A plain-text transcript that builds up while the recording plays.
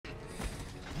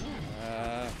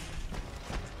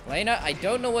Lena, I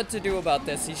don't know what to do about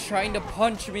this. He's trying to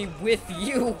punch me with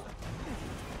you.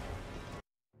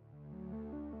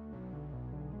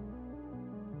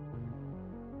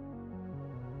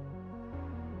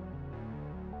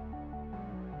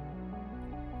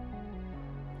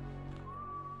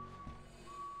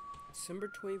 December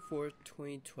 24th,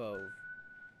 2012.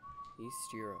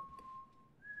 East Europe.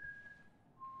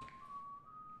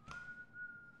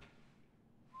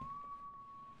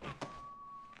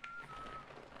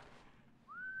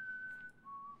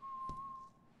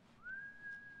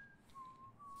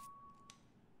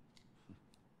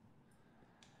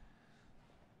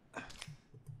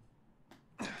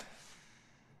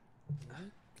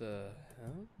 What the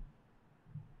hell?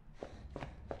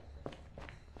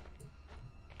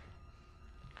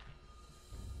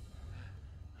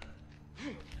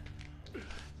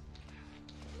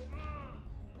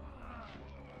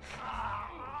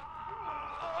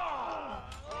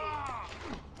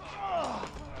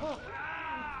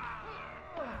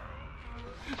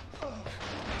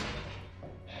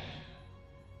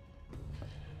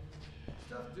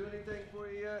 Stuff do anything for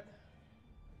you yet?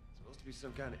 It's supposed to be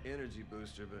some kind of energy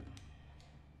booster, but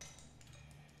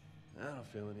I don't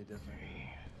feel any different.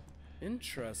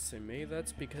 Interesting. Maybe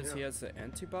that's because he has the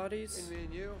antibodies? Me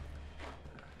and you?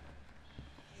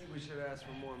 I think we should ask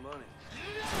for more money.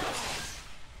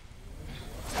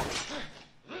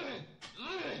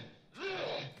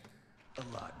 A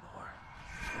lot more.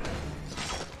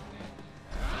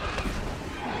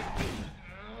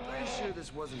 Pretty sure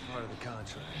this wasn't part of the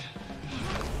contract.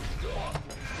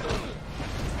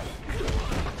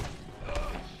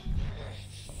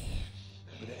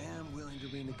 But I am willing to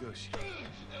renegotiate.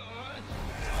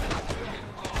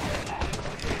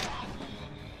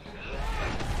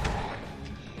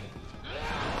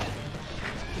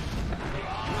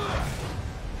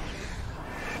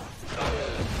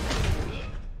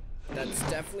 That's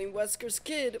definitely Wesker's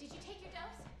kid. Did you take your dose?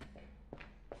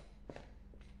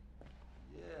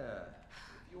 Yeah.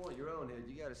 If you want your own head,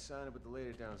 you gotta sign it with the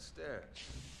lady downstairs.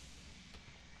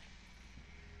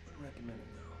 Wouldn't recommend it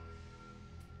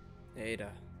though.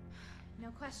 Ada. No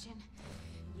question.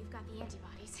 You've got the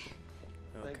antibodies.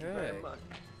 Thank you very Okay. much.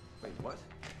 Wait, what?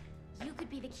 You could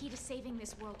be the key to saving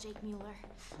this world, Jake Muller.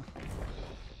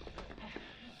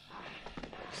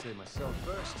 Save myself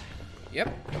first. Yep.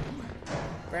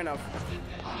 Fair enough.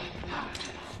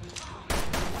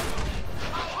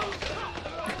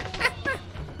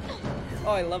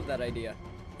 Oh, I love that idea.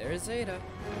 There's Ada.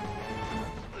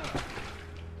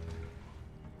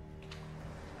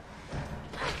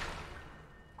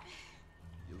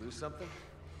 You lose something?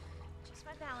 Just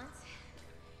my balance.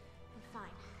 I'm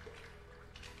fine.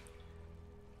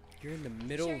 You're in the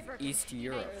middle of East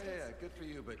Europe. Yeah, good for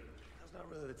you, but now's not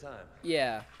really the time.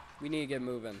 Yeah, we need to get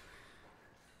moving.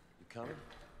 You coming?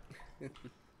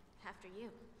 After you.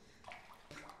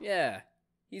 Yeah,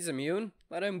 he's immune.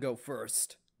 Let him go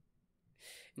first.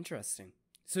 Interesting.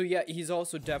 So yeah, he's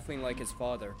also definitely like his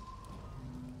father.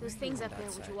 Those things up there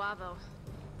That were side. Juavo.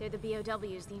 They're the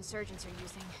BOWs the insurgents are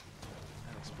using.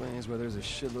 That explains why there's a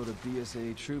shitload of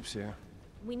BSAA troops here.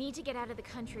 We need to get out of the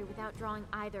country without drawing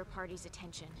either party's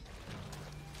attention.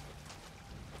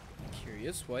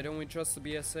 Curious, why don't we trust the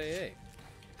BSAA?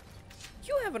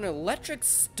 You have an electric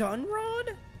stun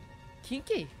rod?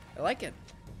 Kinky. I like it.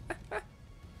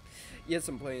 Yes,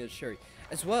 I'm playing as Sherry.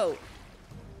 As well,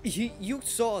 you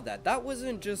saw that. That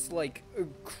wasn't just like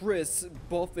Chris,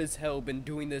 buff as hell, been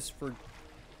doing this for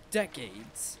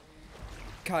decades.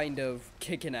 Kind of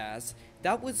kicking ass.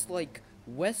 That was like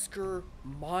Wesker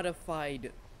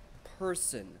modified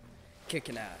person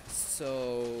kicking ass.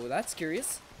 So that's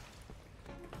curious.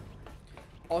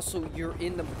 Also, you're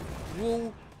in the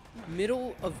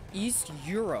middle of East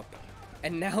Europe,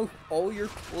 and now all your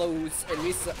clothes, at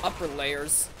least the upper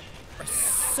layers, are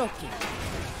soaking.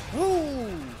 Ooh!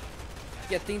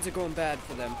 Yeah, things are going bad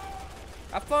for them.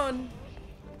 Have fun!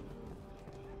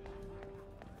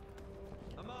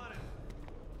 I'm on it.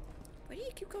 Why do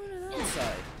you keep going to that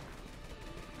side?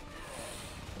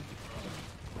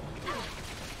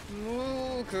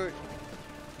 Okay.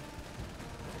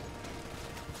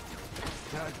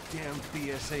 Goddamn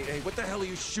BSAA. What the hell are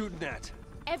you shooting at?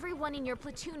 Everyone in your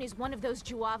platoon is one of those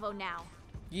Juavo now.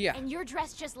 Yeah. And you're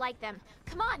dressed just like them.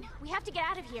 Come on, we have to get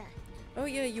out of here. Oh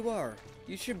yeah, you are.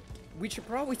 We should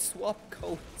probably swap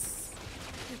coats.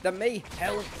 That may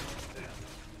help.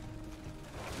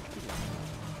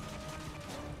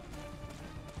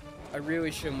 I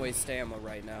really shouldn't waste ammo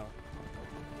right now.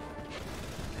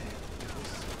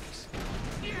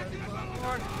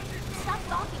 Stop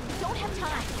talking, we don't have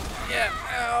time. Yeah,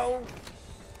 ow.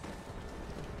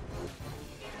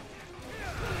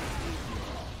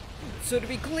 So to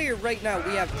be clear, right now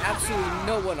we have absolutely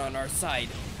no one on our side.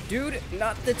 Dude,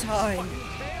 not the time.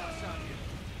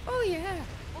 Oh yeah.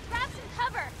 Well, grab some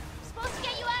cover. I'm supposed to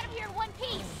get you out of here in one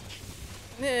piece.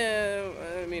 Yeah,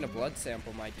 I mean a blood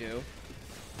sample might do.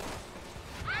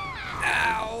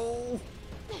 Ow!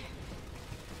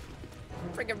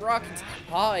 Freaking rockets.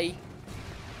 Hi.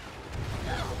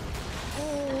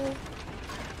 Oh.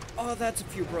 Oh, that's a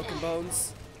few broken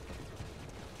bones.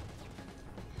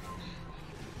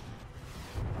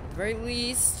 At the very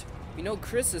least, we know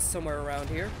Chris is somewhere around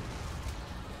here.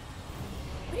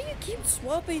 Why do you keep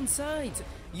swapping sides?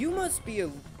 You must be a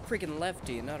freaking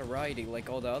lefty and not a righty like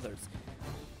all the others.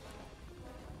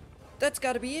 That's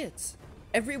gotta be it.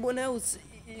 Everyone else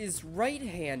is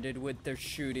right-handed with their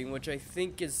shooting, which I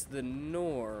think is the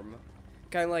norm.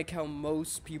 Kind of like how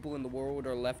most people in the world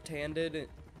are left-handed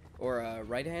or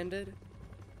right-handed.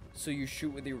 So you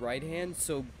shoot with your right hand.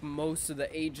 So most of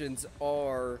the agents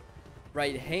are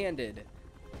right-handed.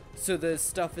 So the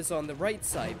stuff is on the right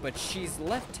side, but she's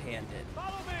left-handed.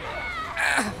 Follow me.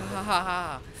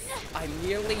 Ah, I'm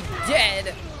nearly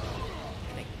dead.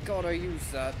 Thank God I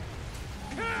used that.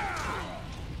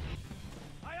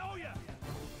 I owe you.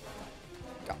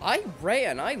 I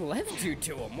ran. I left you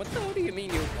to him. What the hell do you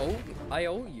mean you owe? I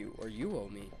owe you, or you owe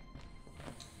me?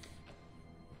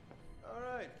 All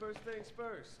right, first things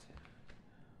first.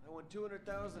 I want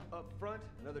 200,000 up front,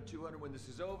 another 200 when this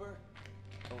is over.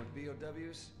 I want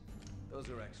BOWs. Those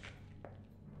are extra.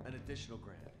 An additional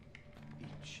grand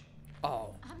each.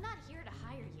 Oh, I'm not here to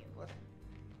hire you. What?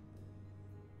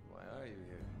 Why are you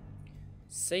here?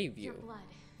 save Your you. blood.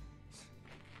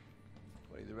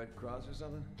 What, are you the Red Cross or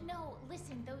something? No,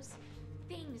 listen, those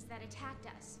things that attacked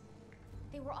us.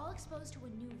 They were all exposed to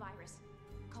a new virus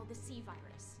called the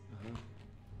c-vuirs.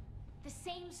 The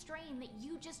same strain that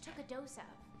you just took a dose of.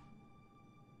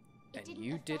 And didn't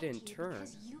you did affect in you turn.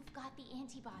 because you've got the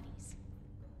antibodies.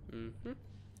 Mm-hmm.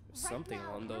 Something right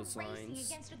now, along those we're racing lines.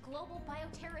 against a global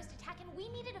bioterrorist attack, and we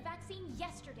needed a vaccine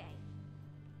yesterday.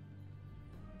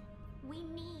 We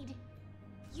need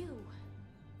you,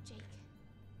 Jake.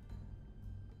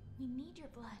 We need your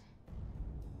blood.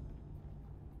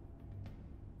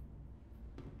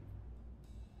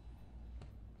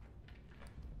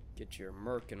 Get your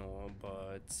Merc and all,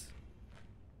 but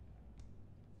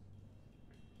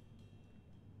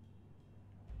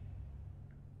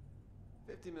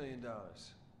 $50 million.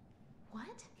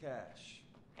 What? Cash.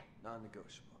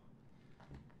 Non-negotiable.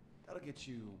 That'll get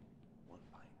you one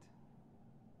pint.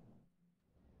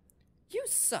 you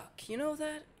suck. You know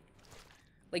that?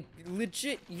 Like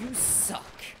legit, you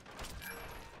suck.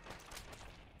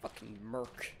 Fucking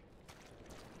Merc.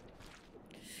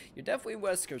 You're definitely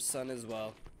Wesker's son as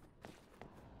well.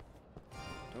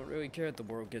 Don't really care if the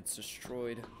world gets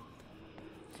destroyed.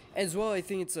 As well, I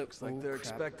think it's a. Looks like they're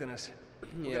expecting us.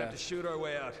 We're Yeah. gonna have to shoot our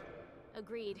way out.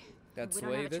 Agreed. That's We the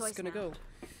don't way have a this is choice gonna now.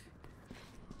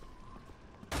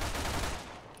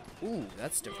 go. Ooh,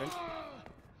 that's different.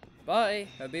 Bye.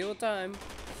 Have a beautiful time.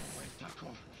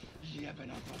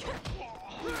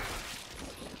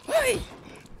 Hey!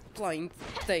 Flying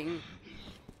thing.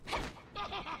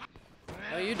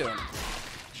 How you doing?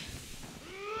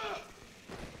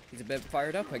 He's a bit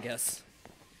fired up, I guess.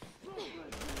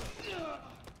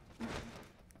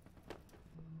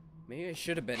 Maybe I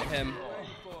should have been him.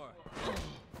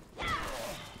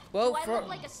 Well, Do I for look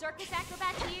like a circus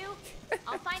acrobat to you?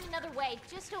 I'll find another way.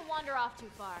 Just don't wander off too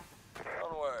far.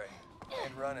 Don't worry. I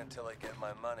ain't run until I get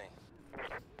my money.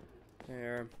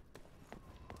 there.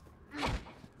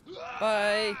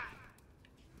 Bye.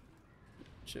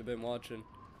 Should have been watching.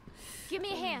 Give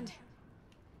me a hand.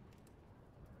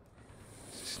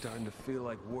 This is starting to feel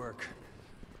like work.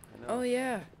 I know. Oh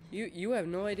yeah, you have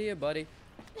no idea, buddy.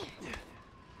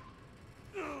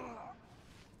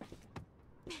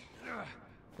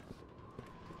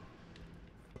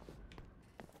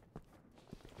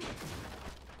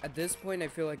 At this point, I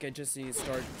feel like I just need to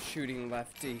start shooting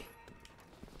lefty.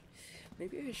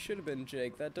 Maybe I should have been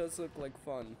Jake. That does look like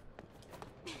fun.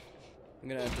 I'm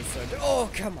gonna have to start. Oh,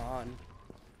 come on.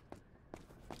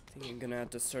 I think I'm gonna have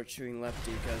to start shooting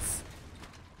lefty because.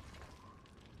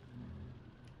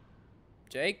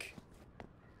 Jake?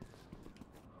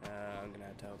 I'm gonna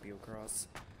have to help you across.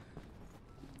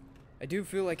 I do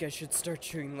feel like I should start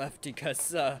shooting lefty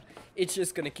because it's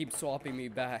just gonna keep swapping me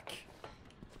back.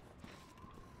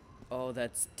 Oh,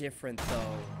 that's different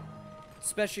though.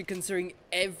 Especially considering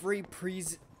every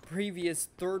previous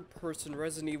third-person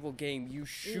Resident Evil game, you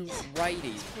shoot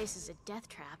righty. This place is a death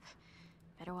trap.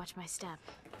 Better watch my step.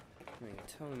 What are you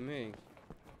telling me?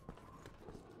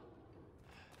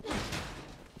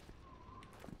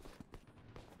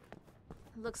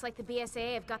 Looks like the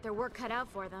BSAA have got their work cut out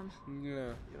for them.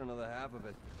 Yeah. You don't know the half of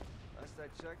it. Last I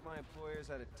checked, my employers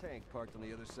had a tank parked on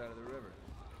the other side of the river.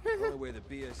 The only way the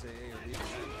BSAA are leaving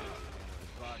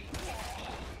that body.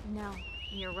 No,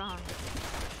 you're wrong.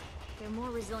 They're more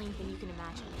resilient than you can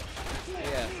imagine.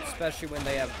 Yeah, especially when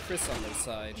they have Chris on their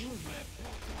side.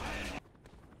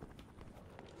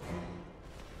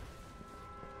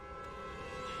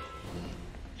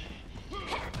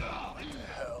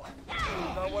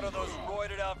 Not one of those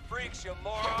roided out freaks, you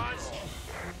morons!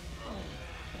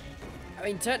 I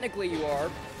mean, technically you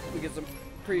are, because I'm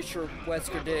pretty sure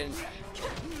Wesker didn't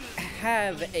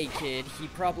have a kid. He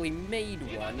probably made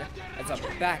one as a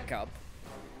backup.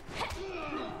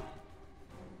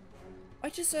 I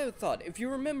just had a thought. If you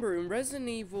remember in Resident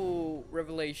Evil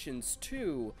Revelations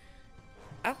 2,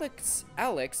 Alex,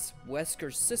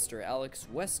 Wesker's sister,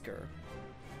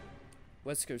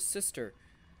 Wesker's sister,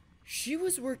 she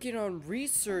was working on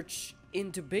research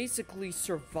into basically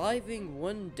surviving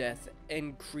one death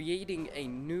and creating a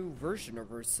new version of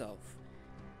herself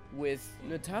with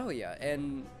Natalia,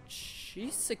 and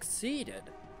she succeeded.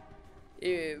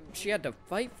 She had to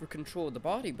fight for control of the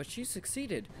body, but she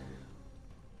succeeded.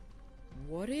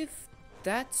 What if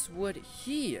that's what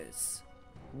he is?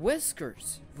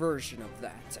 Wesker's version of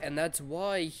that, and that's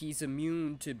why he's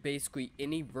immune to basically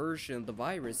any version of the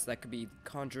virus that could be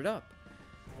conjured up.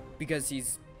 Because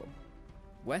he's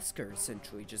Wesker,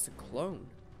 essentially, just a clone.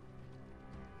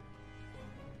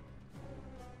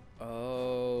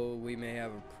 Oh, we may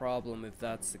have a problem if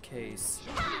that's the case.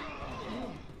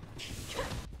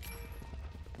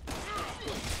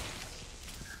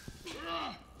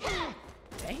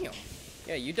 Damn.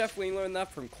 Yeah, you definitely learned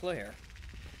that from Claire.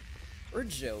 Or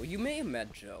Joe. You may have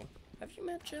met Joe. Have you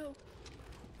met Joe?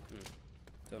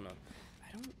 Don't know.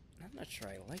 I'm not sure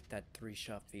I like that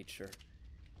 3-shot feature.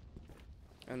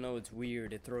 I know it's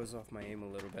weird. It throws off my aim a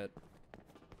little bit.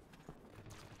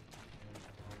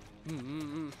 What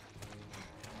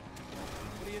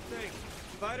do you think?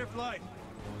 Fight or flight?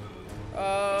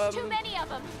 There's too many of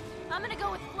them. I'm gonna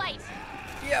go with flight.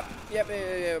 Yep.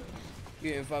 Yeah,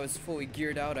 if I was fully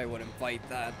geared out, I wouldn't fight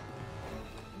that.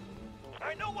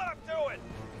 I know what I'm doing!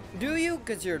 Do you?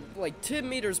 Because you're like 10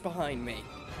 meters behind me.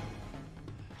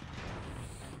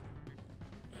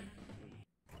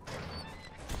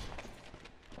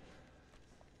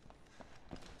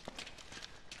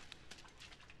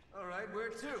 Alright, where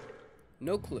to?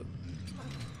 No clue.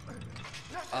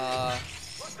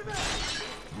 What's the matter?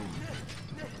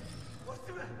 What's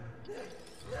the matter?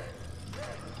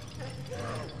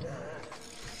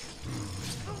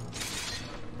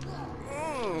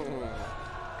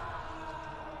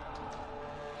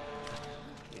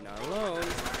 You're not alone.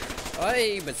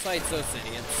 Hey, besides those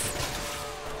idiots.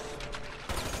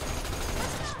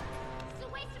 It's a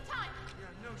waste of time.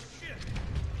 Yeah, no shit.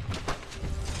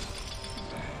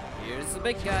 Here's the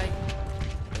big guy.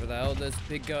 Whatever the hell this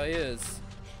big guy is.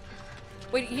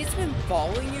 Wait, he's been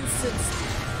following you since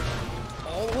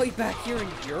all the way back here in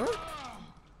Europe?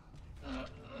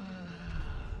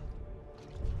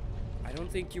 I don't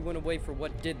think you went away for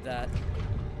what did that.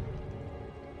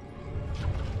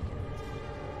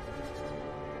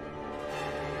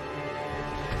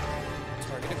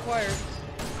 Target acquired.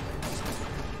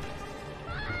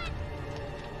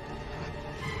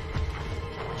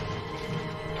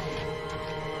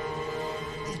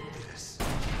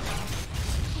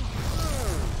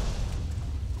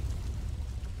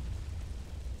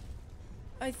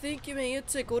 I think you may have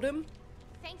tickled him.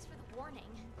 Thanks for the warning.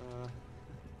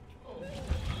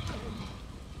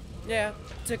 Yeah,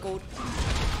 tickled.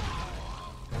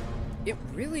 It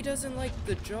really doesn't like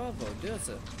the Java, does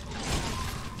it?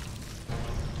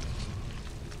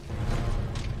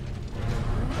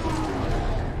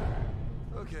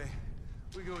 Okay,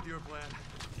 we go with your plan.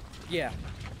 Yeah.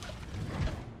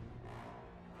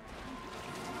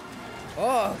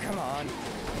 Oh, come on.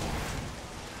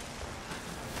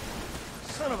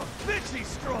 Son of a bitch, he's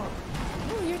strong!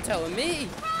 Oh, you're telling me.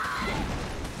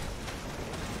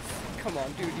 Come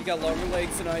on, dude, you got longer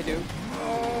legs than I do.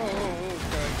 Oh,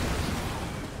 okay.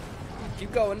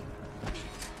 Keep going.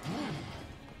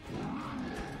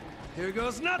 Here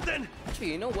goes nothing!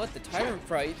 Actually, you know what? The Tyrant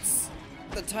fights,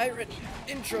 the Tyrant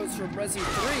intros from Resident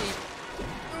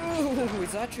 3. Ooh,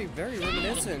 it's actually very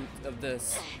reminiscent of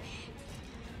this.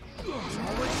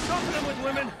 Always something with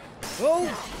women!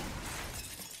 Oh!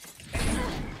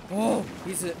 Oh,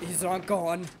 he's not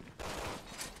gone.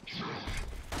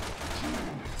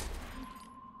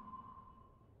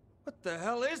 What the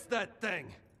hell is that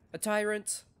thing? A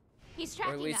tyrant, He's or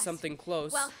tracking at least us. something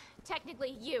close. Well,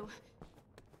 technically you.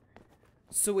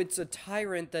 So it's a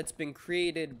tyrant that's been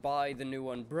created by the new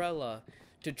Umbrella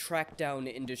to track down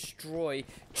and destroy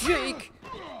Jake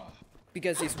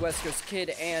because he's Wesker's kid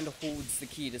and holds the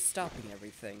key to stopping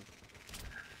everything.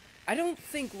 I don't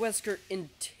think Wesker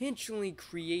intentionally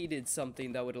created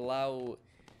something that would allow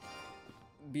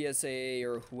BSAA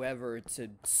or whoever to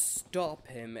stop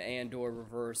him and or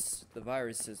reverse the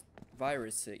viruses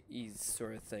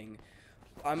sort of thing.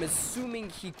 I'm assuming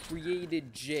he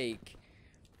created Jake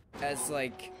as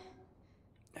like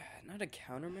not a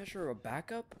countermeasure or a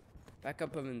backup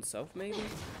of himself maybe.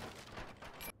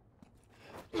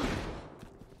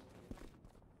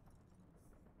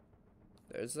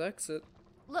 There's the exit.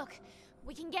 Look,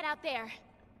 we can get out there.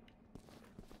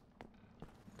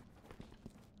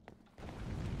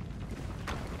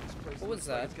 This What was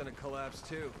that? It's gonna collapse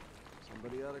too.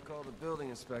 Somebody ought to call the building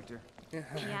inspector.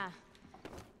 Yeah.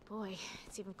 Boy,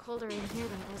 it's even colder in here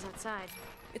than it was outside.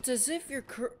 It's as if you're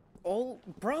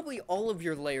probably all of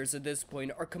your layers at this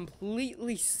point are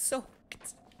completely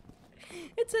soaked.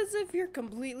 It's as if you're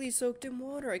completely soaked in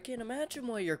water. I can't imagine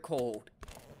why you're cold.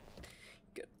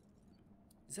 Good.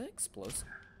 Is that explosive?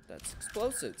 That's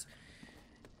explosives.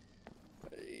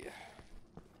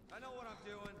 I know what I'm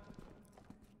doing.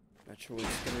 Not sure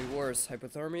what's gonna be worse.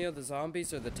 Hypothermia, the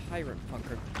zombies, or the tyrant punk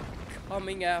are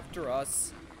coming after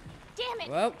us. Damn it!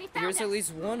 Well, they found here's us. at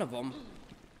least one of them.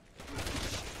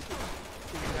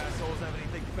 These assholes have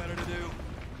anything better to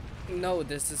do? No,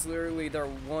 this is literally their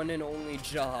one and only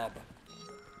job.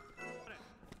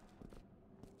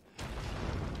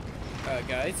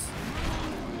 Guys.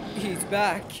 He's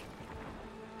back.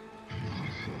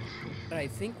 And I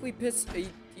think we pissed...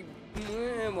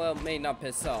 well, may not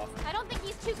piss off. I don't think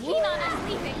he's too keen on us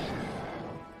leaving.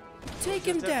 Take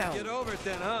him down. Get over it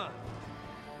then, huh?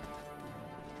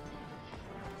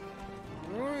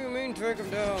 What do you mean, take him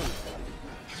down?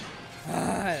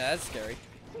 Ah, that's scary.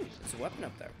 There's a weapon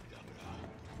up there.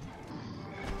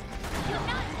 You're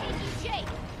not taking Jake.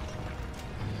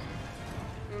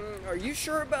 Are you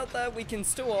sure about that? We can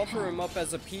still offer him up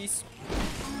as a peace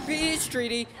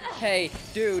treaty. Hey,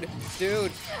 dude.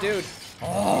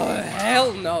 Oh,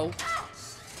 hell no.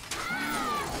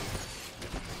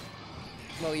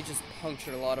 Well, he just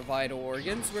punctured a lot of vital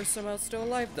organs. We're somehow still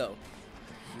alive, though.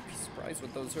 You'd be surprised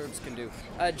what those herbs can do.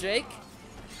 Jake?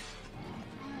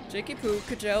 Jakey Poo,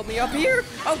 could you help me up here?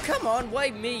 Oh, come on,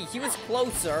 why me? He was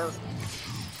closer.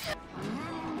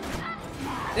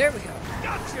 There we go.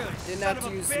 Gotcha! Didn't have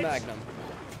to use the Magnum.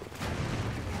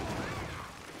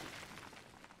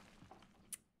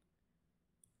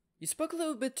 You spoke a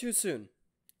little bit too soon.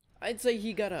 I'd say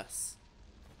he got us.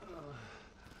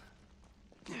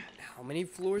 How many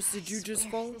floors did you just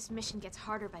fall? This mission gets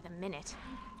harder by the minute.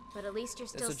 But at least you're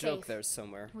still There's a safe. joke there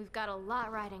somewhere. We've got a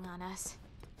lot riding on us.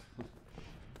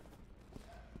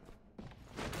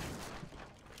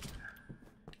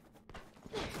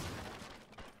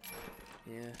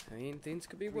 Yeah, I mean, things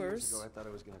could be 3 years worse. ago, I thought I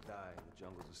was gonna die in the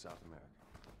jungles of South America.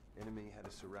 Enemy had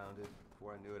us surrounded.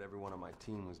 Before I knew it, everyone on my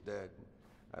team was dead.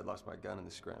 I'd lost my gun in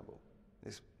the scramble.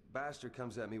 This bastard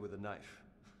comes at me with a knife.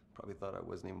 Probably thought I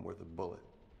wasn't even worth a bullet.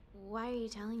 Why are you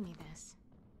telling me this?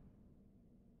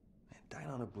 Man, dying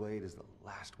on a blade is the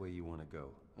last way you want to go.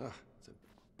 Ugh, it's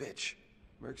a bitch.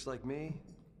 Mercs like me,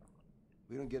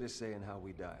 we don't get a say in how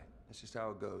we die. That's just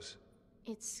how it goes.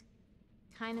 It's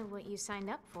kind of what you signed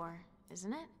up for,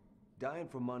 isn't it? Dying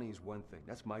for money is one thing.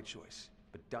 That's my choice.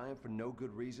 But dying for no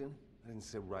good reason, that didn't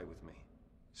sit right with me.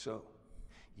 So,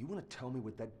 you want to tell me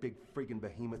what that big freaking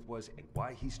behemoth was and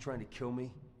why he's trying to kill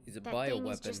me? He's a That thing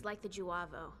is bioweapon. just like the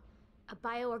Juavo, a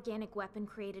bioorganic weapon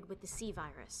created with the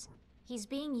C-virus. He's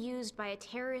being used by a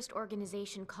terrorist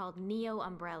organization called Neo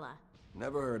Umbrella.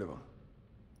 Never heard of him.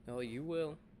 Oh, you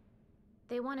will.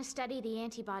 They want to study the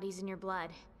antibodies in your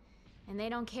blood, and they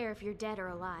don't care if you're dead or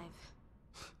alive.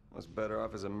 I was better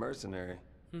off as a mercenary.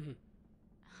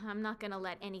 I'm not gonna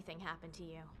let anything happen to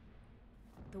you.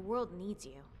 The world needs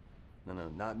you. No,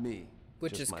 not me.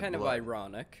 Which just is my kind of blood.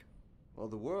 ironic. Well,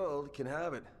 the world can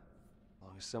have it. As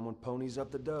long as someone ponies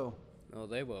up the dough. Oh,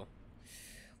 they will.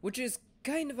 Which is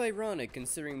kind of ironic,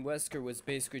 considering Wesker was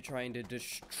basically trying to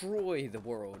destroy the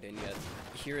world, and yet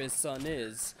here his son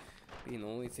is, being the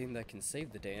only thing that can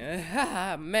save the day.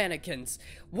 Haha, mannequins!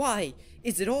 Why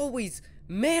is it always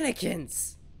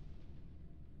mannequins?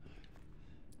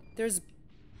 They're as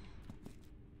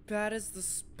bad as the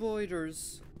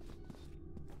spiders.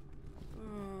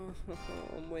 Oh,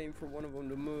 I'm waiting for one of them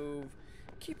to move.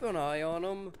 Keep an eye on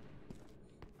them.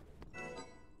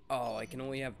 Oh, I can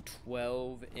only have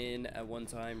 12 in at one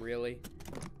time, really?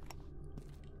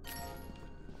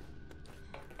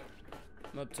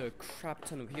 I'm up to a crap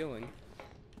ton of healing.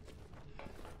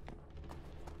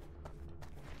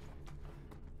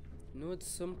 You know, at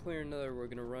some point or another, we're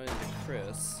gonna run into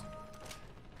Chris.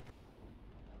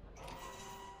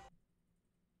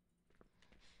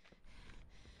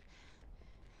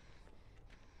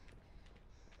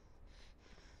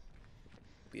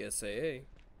 BSAA.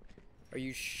 Are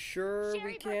you sure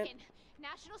Sherry we can't? Birkin,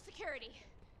 National Security.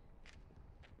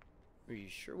 Are you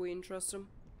sure we can trust him?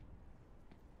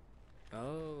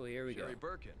 Oh, here we Sherry go.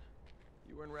 Birkin,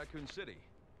 you were in Raccoon City.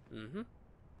 Mm-hmm.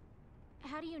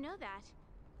 How do you know that?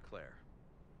 Claire,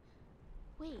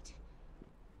 Wait,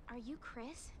 are you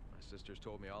Chris? my sisters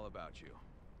told me all about you.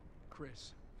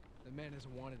 Chris, the man is a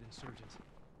wanted insurgent.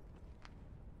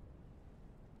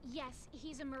 Yes,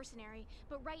 he's a mercenary,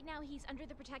 but right now he's under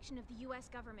the protection of the U.S.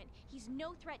 government. He's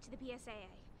no threat to the BSAA.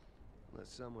 Unless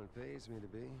someone pays me to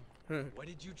be. What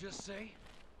did you just say?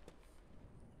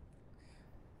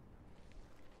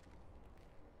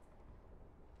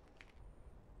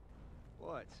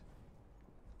 What?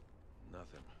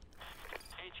 Nothing.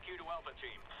 HQ to Alpha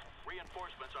Team.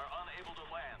 Reinforcements are unable to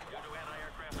land due to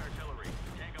anti-aircraft artillery.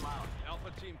 Take them out.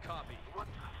 Alpha Team, copy. What?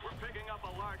 We're picking up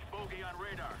a large bogey on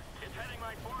radar. It's heading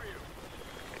right for you.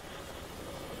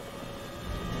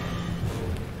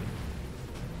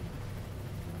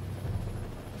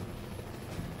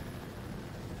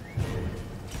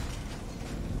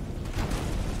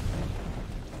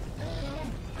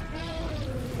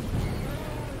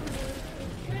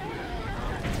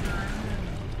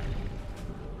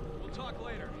 We'll talk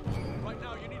later. Right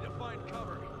now, you need to find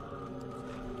cover.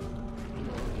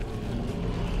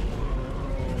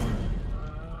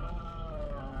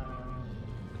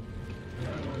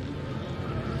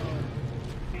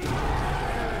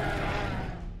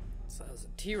 So that was a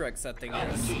T-Rex, that thing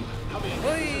Alpha is. team, come in.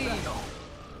 Hey! This is Echo.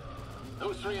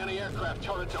 Those 3 anti-aircraft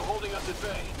turrets are holding us at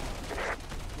bay.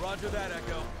 Roger that,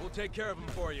 Echo. We'll take care of them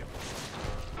for you.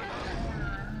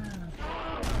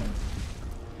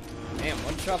 Man,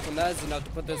 one shot from that is enough to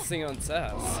put this thing on its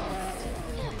ass.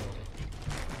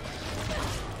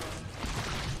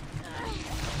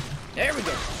 There we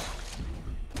go.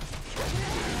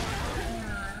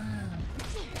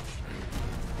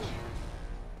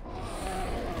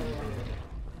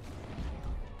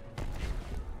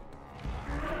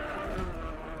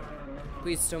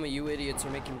 Please tell me you idiots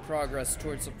are making progress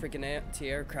towards the freaking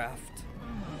anti-aircraft.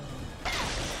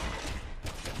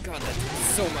 God, that's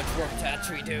so much work to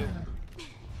actually do.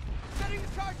 Setting the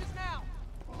charges now!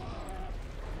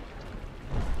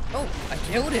 Oh, I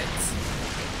killed it!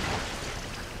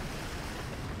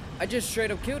 I just straight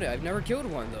up killed it. I've never killed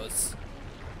one of those.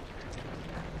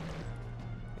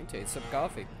 Let me taste some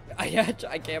coffee. I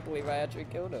can't believe I actually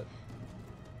killed it.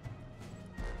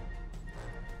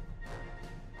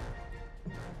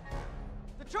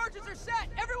 The charges are set!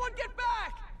 Everyone get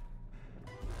back!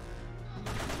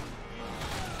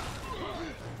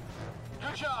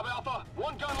 Good job, Alpha.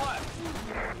 1 gun left.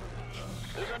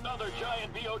 There's another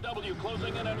giant VOW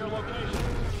closing in on your location.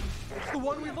 It's the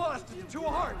one we lost at the 2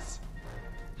 Hearts.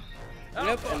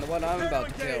 Yep, and the one I'm about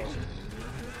to kill.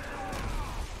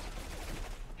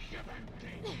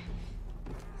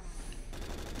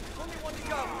 Only one to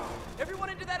go. Everyone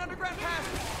into that underground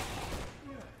passage!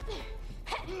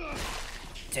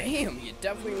 Damn, you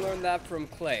definitely learned that from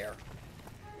Claire.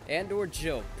 And or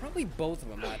Jill. Probably both of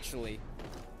them, actually.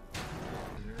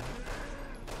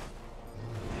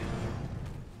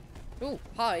 Oh,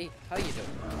 hi. How you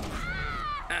doing?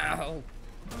 Ow.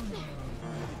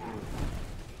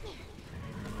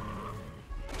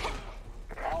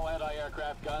 All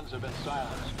anti-aircraft guns have been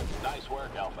silenced. Nice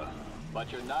work, Alpha.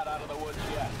 But you're not out of the woods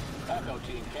yet. Echo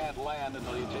team can't land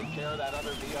until you take care of that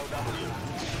other VOW.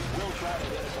 We'll try to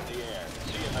hit it from the air.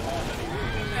 See if it has any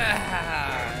weakness.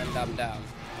 Ah, and I'm down.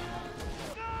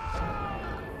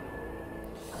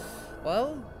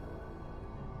 Well,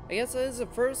 I guess that is the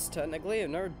first, technically. I've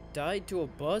never died to a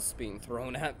bus being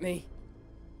thrown at me.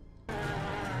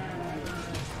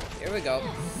 Here we go.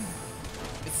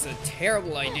 It's a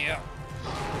terrible idea.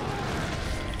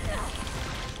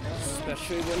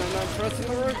 Especially when I'm not pressing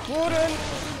the right button.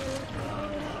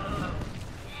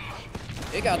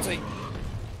 It got me.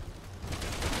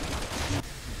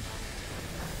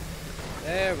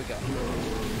 There we go.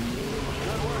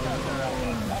 Good work out there,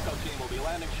 Alpha. Echo team will be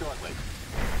landing shortly.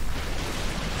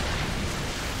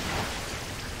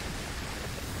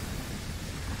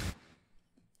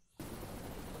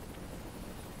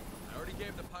 I already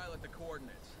gave the pilot the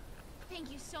coordinates. Thank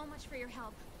you so much for your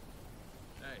help.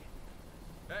 Hey.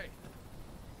 Hey.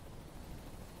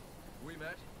 We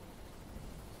met?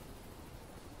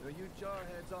 You know, you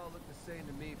jarheads all look the same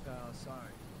to me, pal.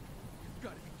 Sorry. You've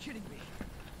got to be kidding me.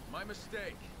 My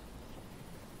mistake.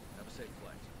 Have a safe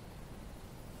flight.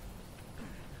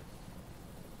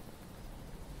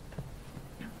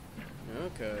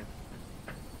 Okay.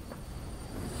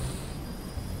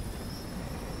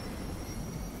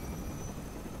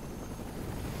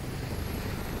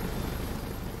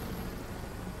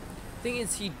 Thing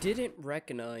is, he didn't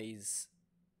recognize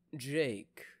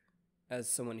Jake as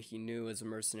someone he knew as a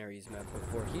mercenary he's met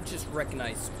before. He just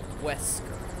recognized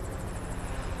Wesker.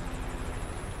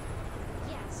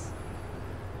 Yes.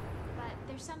 But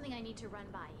there's something I need to run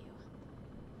by you.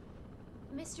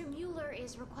 Mr. Muller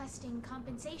is requesting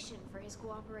compensation for his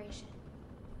cooperation.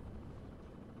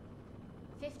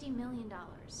 $50 million.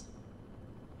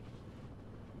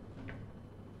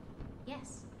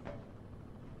 Yes.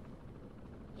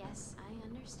 Yes, I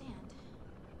understand.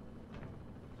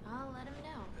 I'll let him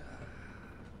know.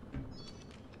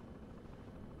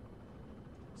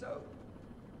 So,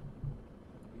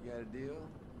 we got a deal?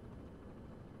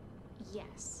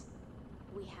 Yes,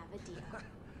 we have a deal.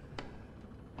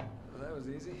 Well, that was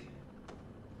easy.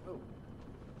 Oh.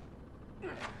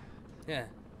 Yeah.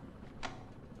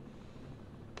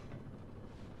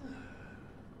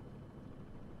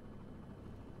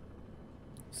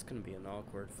 It's gonna be an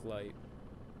awkward flight.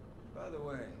 By the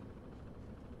way,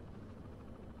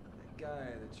 that guy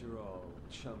that you're all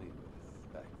chummy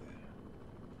with back there.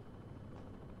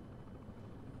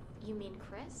 You mean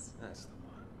Chris? That's the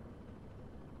one.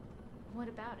 What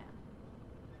about him?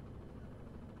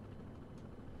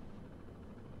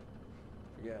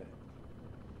 Forget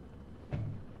it.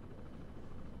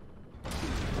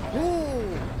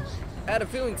 Ooh! I had a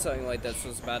feeling something like this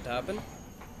was about to happen.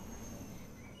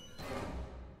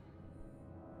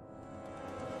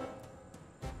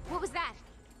 What was that?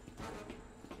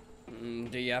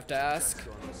 Do you have to ask?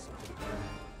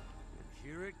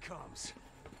 Here it comes.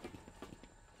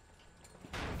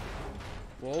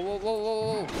 Whoa, whoa, whoa,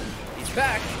 whoa, whoa! He's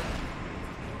back!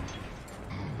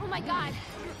 Oh my god!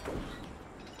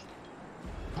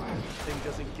 Thing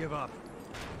doesn't give up.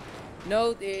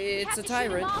 No, it's a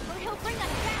tyrant. Shoot him off or he'll bring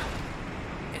us down.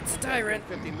 It's a tyrant.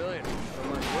 50 million. Don't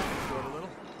mind working for it a little.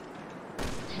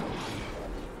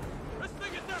 This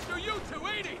thing is after you two,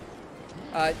 ain't he?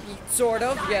 Sort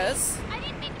of, Sorry. yes. I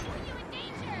didn't mean to put you in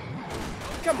danger.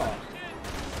 Come on.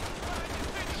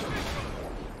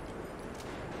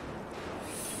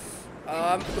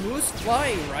 Who's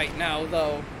flying right now,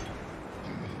 though?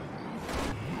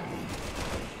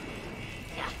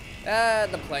 Ah,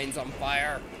 the plane's on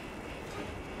fire.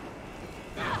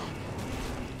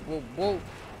 Whoa, whoa.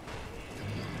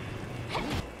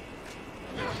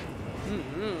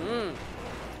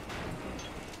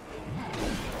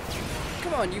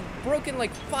 Come on, you've broken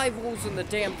like 5 holes in the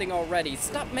damn thing already.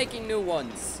 Stop making new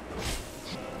ones.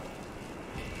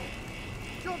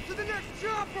 Jump to the next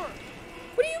chopper!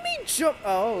 What do you mean jump?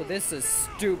 Oh, this is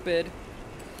stupid.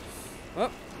 Oh.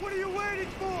 What are you waiting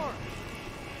for?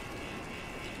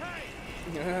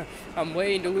 I'm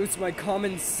waiting to lose my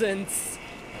common sense.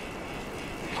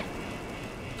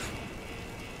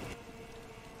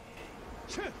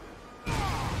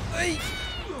 Hey!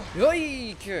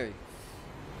 Okay.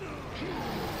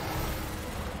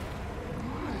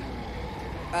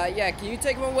 Yeah, can you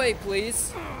take him away,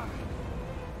 please?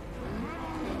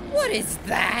 What is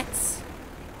that?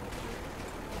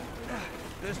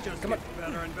 This just Come on. gets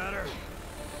better and better.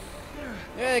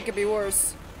 Yeah, it could be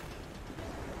worse.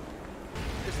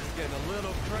 This is getting a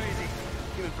little crazy,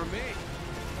 even for me.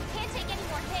 Can't take any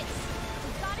more hits.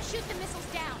 We've got to shoot the missiles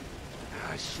down.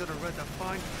 I should have read the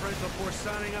fine print before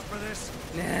signing up for this.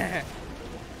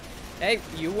 Hey,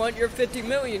 you want your 50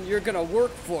 million, you're gonna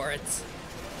work for it.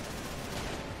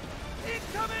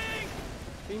 Incoming!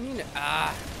 What do you mean?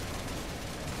 Ah.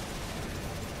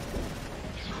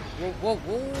 Whoa, whoa,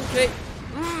 whoa, okay.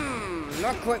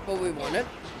 Not quite what we wanted.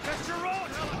 That's your own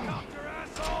helicopter,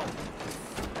 asshole!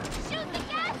 Shoot the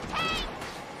gas tank!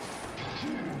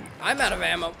 I'm out of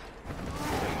ammo.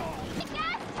 The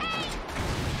gas tank!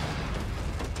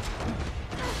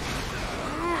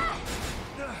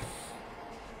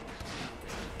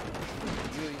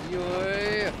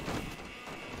 Yoy.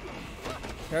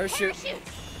 Parachute.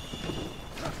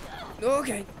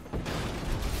 Okay.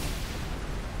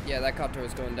 Yeah, that copter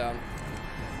was going down.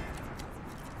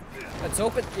 Let's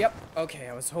open. Yep. Okay,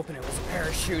 I was hoping it was a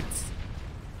parachute.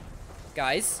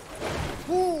 Guys.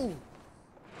 Woo!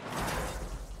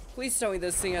 Please tell me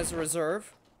this thing has a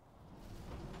reserve.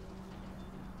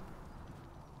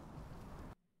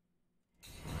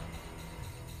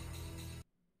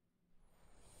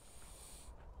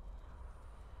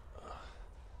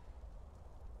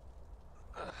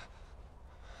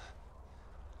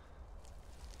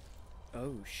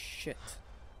 Oh, shit.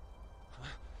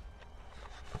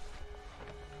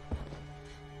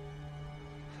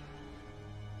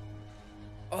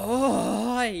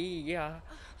 Oh, yeah.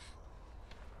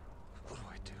 What do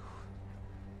I do?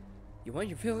 You want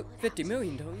your 50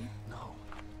 million, don't you? No,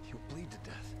 you'll bleed to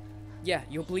death. Yeah,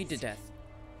 you'll bleed to death.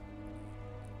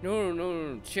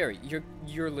 No, Sherry,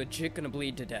 you're legit gonna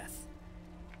bleed to death.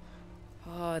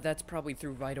 Ah, that's probably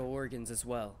through vital organs as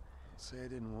well. Say I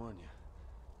didn't warn you.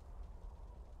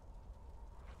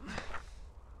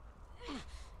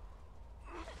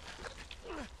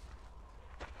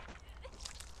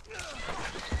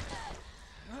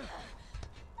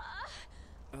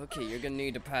 Okay, you're gonna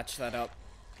need to patch that up.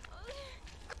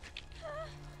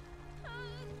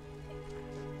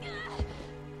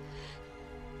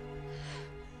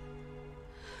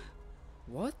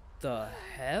 What the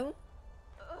hell?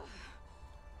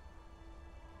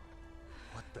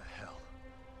 What the hell?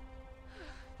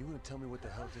 You wanna tell me what the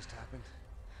hell just happened?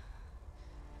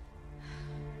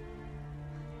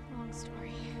 Long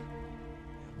story.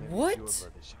 Maybe What? Your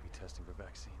brothers should be testing for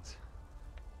vaccines.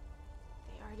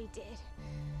 They already did.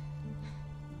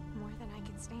 More than I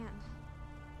can stand.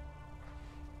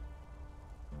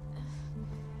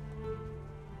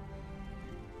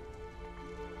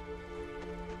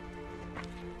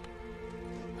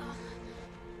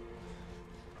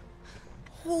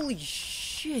 Holy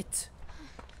shit!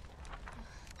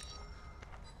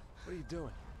 What are you doing?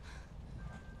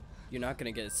 You're not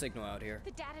gonna get a signal out here.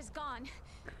 The data's gone.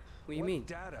 What do you mean?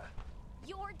 Data?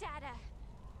 Your data.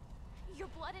 Your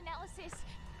blood analysis,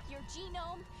 your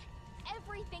genome,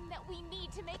 everything that we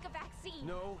need to make a vaccine.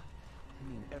 No. I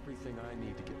mean everything I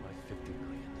need to get my 50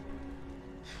 million.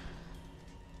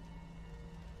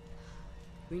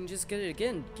 We can just get it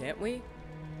again, can't we?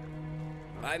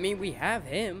 I mean, we have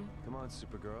him. Come on,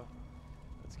 Supergirl.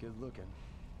 Let's get looking.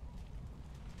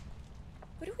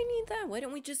 Why do we need that? Why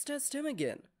don't we just test him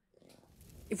again?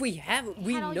 If we haven't,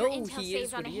 we Had all your know intel he saved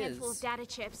is on what a he handful is. of data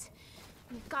chips.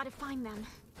 We've got to find them.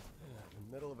 In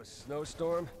the middle of a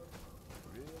snowstorm?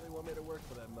 You really want me to work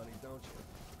for that money, don't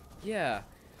you? Yeah.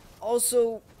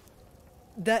 Also,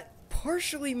 that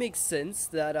partially makes sense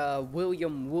that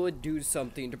William would do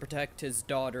something to protect his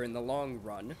daughter in the long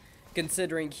run,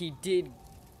 considering he did,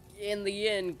 in the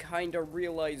end, kind of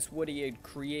realize what he had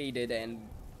created and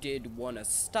did want to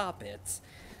stop it.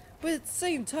 But at the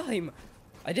same time,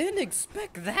 I didn't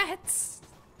expect that.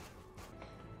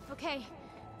 Okay,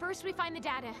 first we find the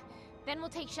data, then we'll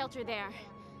take shelter there.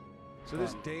 So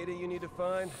this data you need to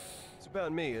find? It's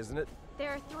about me, isn't it? There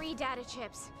are 3 data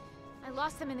chips. I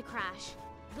lost them in the crash.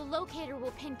 The locator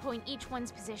will pinpoint each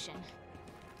one's position.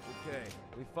 Okay,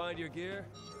 we find your gear.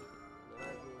 Then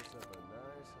I blew us up a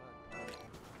nice hot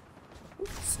pot.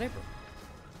 Ooh, sniper.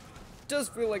 Does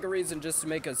feel like a reason just to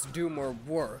make us do more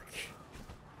work.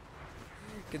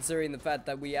 Considering the fact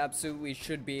that we absolutely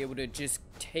should be able to just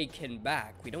take him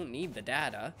back. We don't need the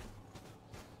data.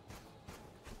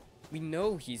 We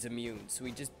know he's immune, so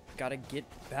we just gotta get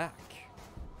back.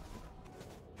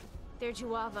 They're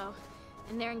Juavo,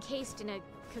 and they're encased in a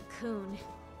cocoon.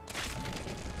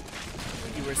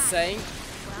 You were saying?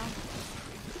 Well,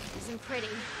 isn't pretty.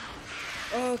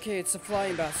 Okay, it's the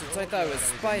flying bastards. I thought it was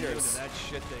spiders. That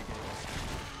shit they gave us.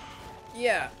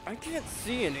 Yeah, I can't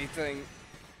see anything.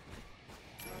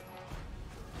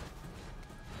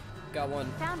 Got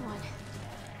one. Found one.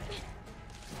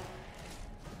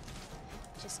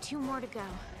 Just 2 more to go.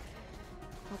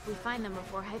 Hope we find them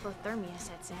before hypothermia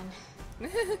sets in.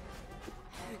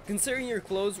 Considering your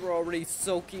clothes were already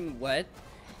soaking wet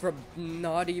from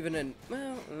not even an...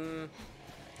 Well,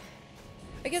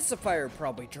 I guess the fire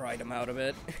probably dried them out of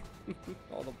it.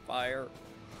 All the fire.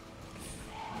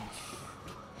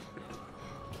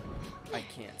 I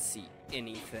can't see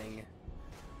anything.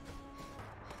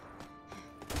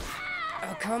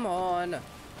 Oh, come on.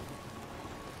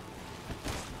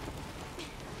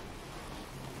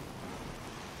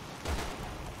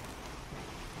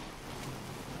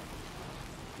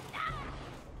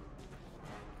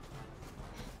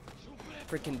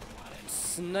 Freaking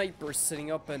sniper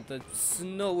sitting up at the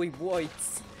snowy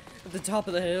whites at the top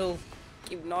of the hill.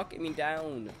 Keep knocking me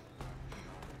down.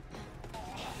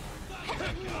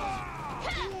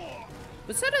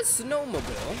 Was that a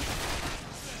snowmobile?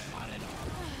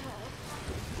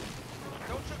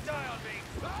 Don't you die on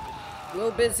me! A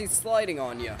little busy sliding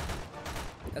on you.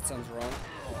 That sounds wrong.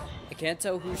 I can't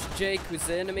tell who's Jake, who's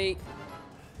the enemy.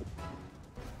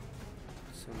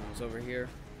 Someone's over here.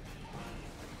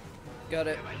 Got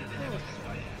it.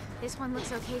 This one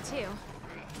looks okay too.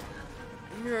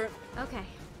 Yeah. Okay,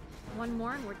 1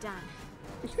 more and we're done.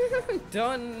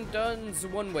 Done's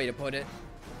one way to put it.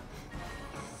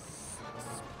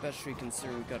 Especially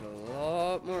considering we've got a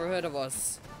lot more ahead of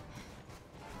us.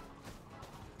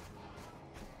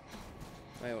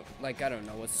 Like, I don't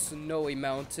know, a snowy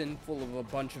mountain full of a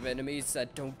bunch of enemies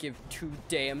that don't give two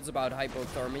damns about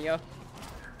hypothermia.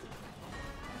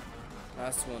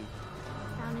 Last one.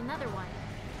 Found another one.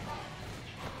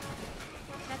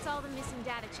 That's all the missing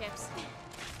data chips.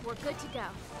 We're good to go.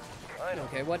 I know.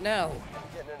 Okay, what now? I'm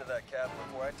getting into that cab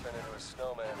before I turn into a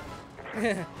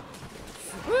snowman.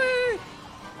 Whee!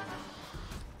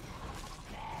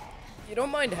 You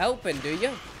don't mind helping, do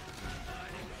you?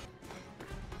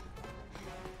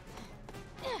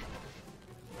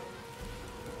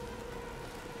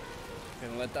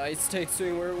 Gonna let the ice take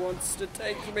me where it wants to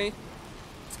take me.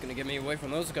 It's gonna get me away from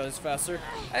those guys faster.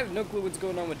 I have no clue what's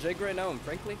going on with Jake right now, and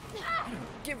frankly, I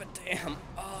don't give a damn.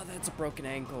 Oh, that's a broken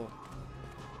ankle.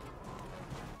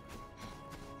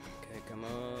 Okay, come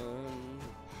on.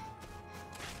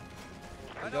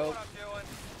 I know what I'm doing.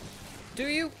 Do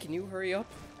you? Can you hurry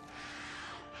up?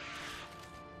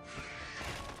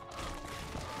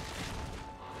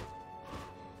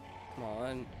 Come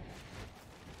on.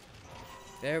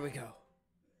 There we go.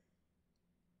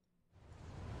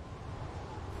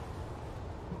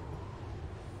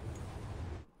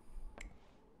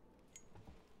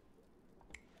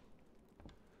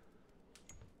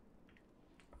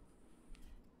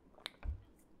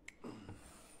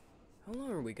 How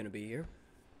long are we gonna be here?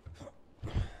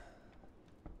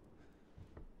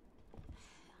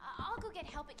 I'll go get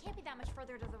help. It can't be that much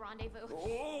further to the rendezvous.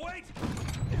 Oh, wait!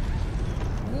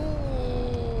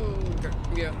 Ooh. Okay.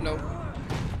 Yeah, no.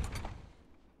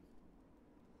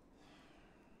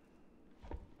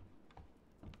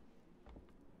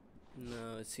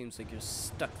 No, it seems like you're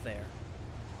stuck there.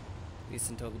 At least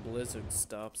until the blizzard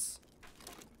stops.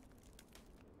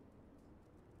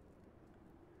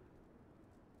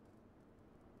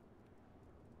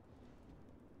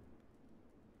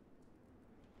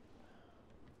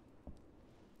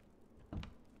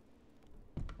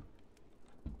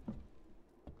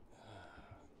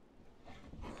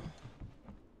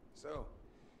 So,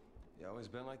 you always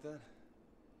been like that?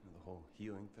 You know, the whole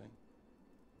healing thing?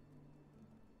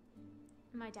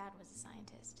 My dad was a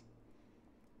scientist.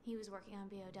 He was working on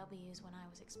BOWs when I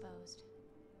was exposed.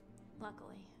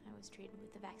 Luckily, I was treated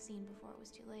with the vaccine before it was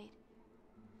too late.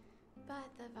 But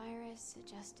the virus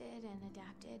adjusted and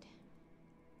adapted.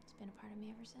 It's been a part of me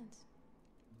ever since.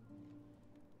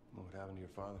 What happened to your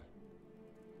father?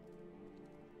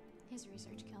 His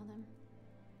research killed him.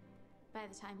 By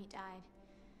the time he died,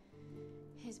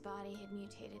 his body had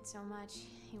mutated so much,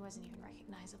 he wasn't even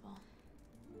recognizable.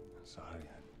 Sorry,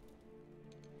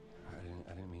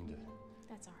 I didn't mean to.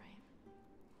 That's all right.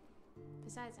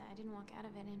 Besides, I didn't walk out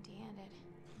of it empty-handed.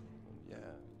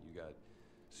 Yeah, you got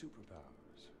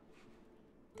superpowers.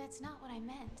 That's not what I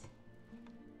meant.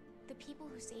 The people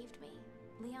who saved me,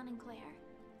 Leon and Claire,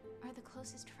 are the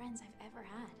closest friends I've ever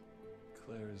had.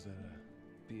 Claire is that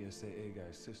BSAA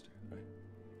guy's sister, right?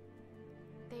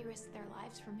 They risked their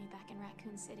lives for me back in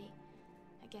Raccoon City.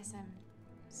 I guess I'm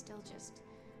still just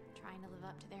trying to live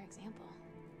up to their example.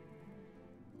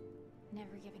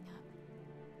 Never giving up.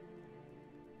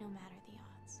 No matter the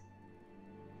odds.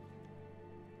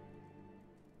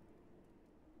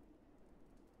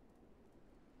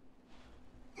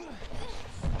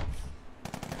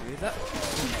 Do that.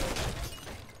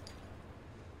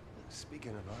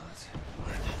 Speaking of odds.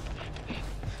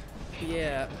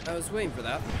 Yeah, I was waiting for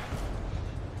that.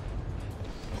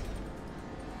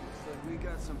 Looks like we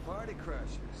got some party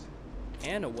crashers.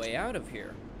 And a way out of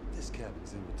here. This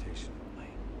cabin's invitation only.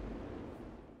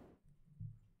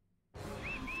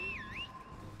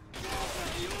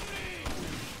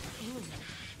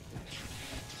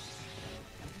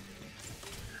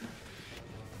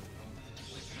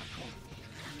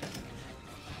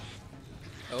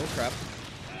 Oh crap.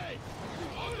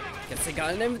 Guess I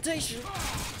got an invitation.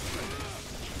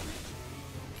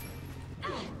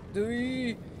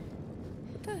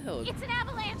 What the hell? It's an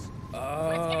avalanche! Oh,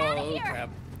 Let's get out of here! Crap.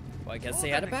 Well, I guess they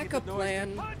had a backup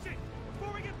plan. Punching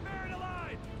before we get buried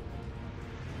alive!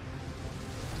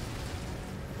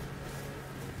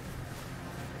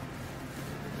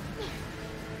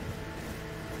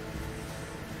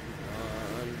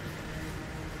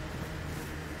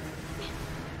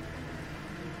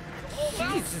 The whole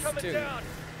mountain's Jesus, coming dude. down!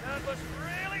 None must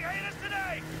really hate us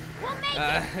today! We'll make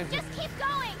it! Just keep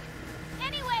going!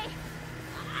 Anyway,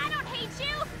 I don't hate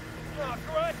you! Oh,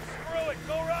 great! Screw it!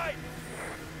 Go right!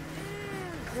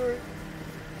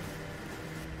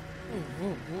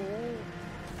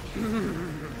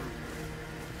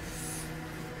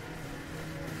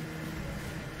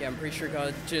 Yeah, I'm pretty sure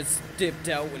God just dipped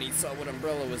out when he saw what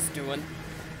Umbrella was doing.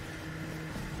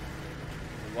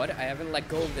 What? I haven't let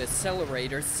go of the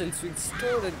accelerator since we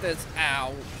started this.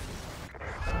 Ow.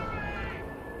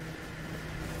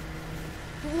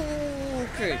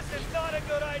 Okay. This is not a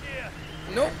good idea.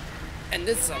 Nope. And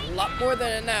this is a lot more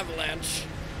than an avalanche.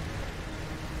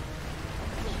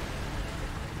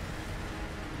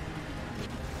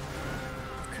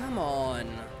 Come on.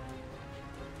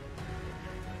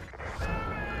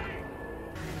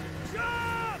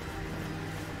 Jump!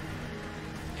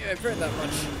 Yeah, I've heard that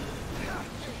much.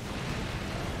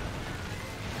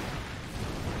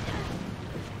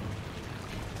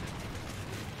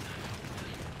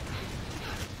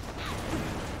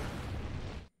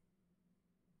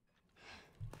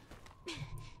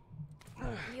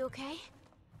 You okay?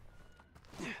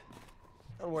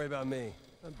 Don't worry about me.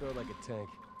 I'm built like a tank.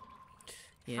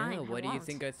 Yeah, Fine, I why do you won't.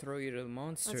 think I throw you to the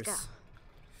monsters? Let's go.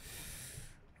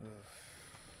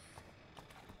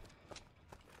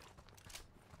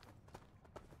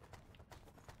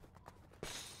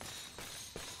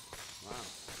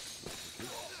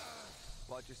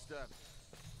 Watch your step.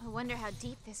 I wonder how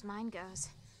deep this mine goes.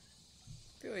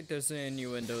 I feel like there's an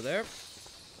innuendo there.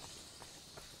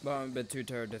 But I'm a bit too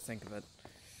tired to think of it.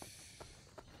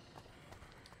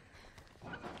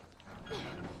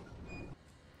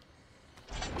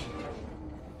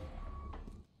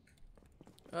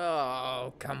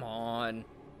 Oh, come on.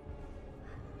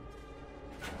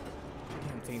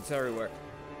 Damn things everywhere.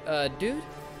 Dude?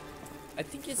 I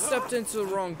think you stepped into the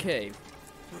wrong cave.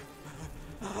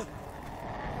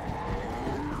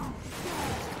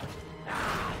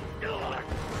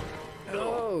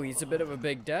 Oh, he's a bit of a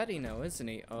big daddy now, isn't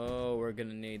he? Oh, we're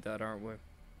gonna need that, aren't we?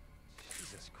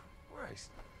 Jesus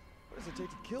Christ. What does it take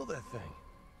to kill that thing?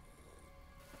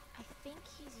 I think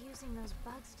he's using those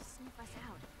bugs to sniff us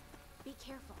out. Be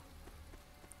careful.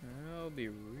 I'll be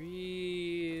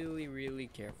really, really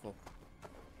careful.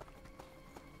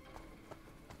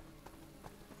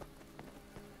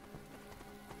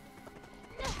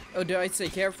 Oh, did I say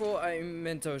careful? I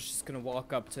meant I was just gonna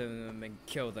walk up to them and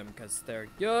kill them because they're,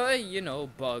 you know,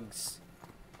 bugs.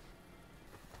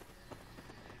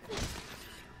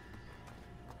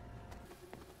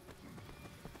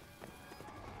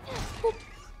 Boop.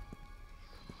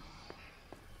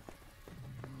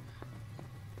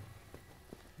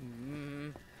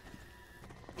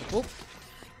 Boop.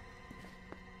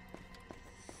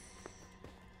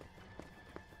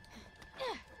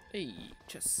 Hey,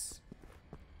 just.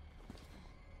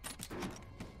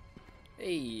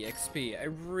 Hey, XP. I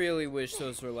really wish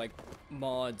those were like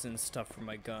mods and stuff for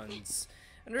my guns.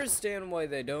 I understand why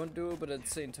they don't do it, but at the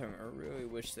same time, I really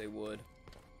wish they would.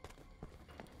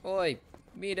 Oi,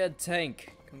 meathead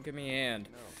tank. Come give me a hand.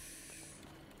 No.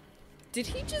 Did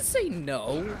he just say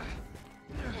no?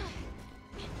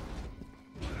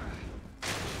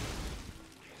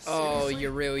 Oh,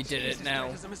 you really did it now.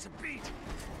 Sure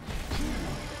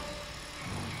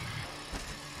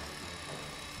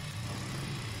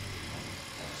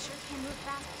can move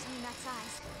fast for something that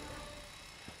size.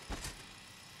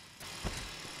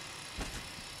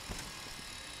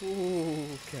 Ooh,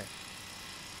 okay.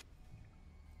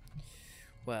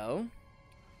 Well,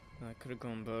 that could have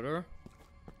gone better.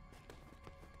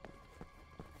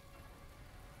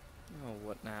 Oh,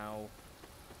 what now?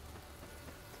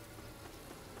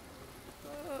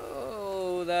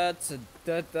 Oh, that's a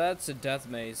death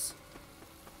maze.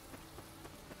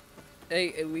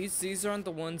 Hey, at least these aren't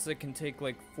the ones that can take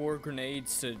like 4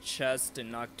 grenades to the chest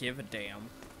and not give a damn.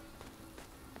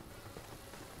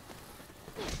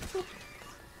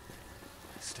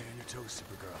 Stay on your toes,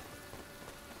 Supergirl.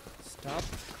 Stop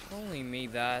calling me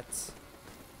that.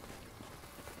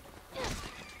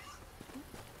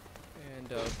 And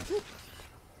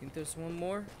think there's one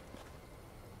more?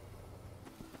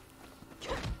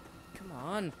 Come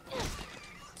on.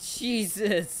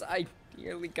 Jesus, I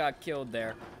nearly got killed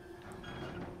there.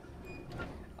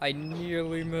 I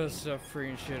nearly messed up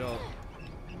freeing shit up.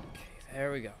 Okay,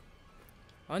 there we go.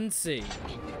 Unsee.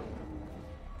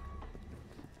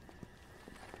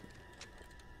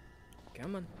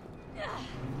 Come on.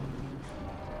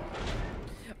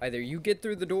 Either you get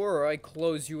through the door or I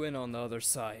close you in on the other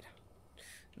side.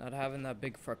 Not having that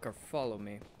big fucker follow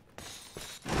me.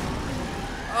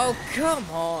 Oh, come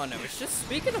on. I was just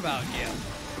speaking about you.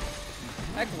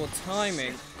 Impeccable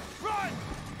timing. Run!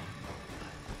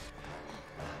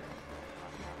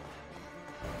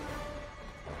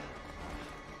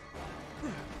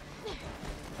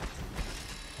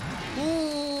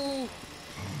 Ooh.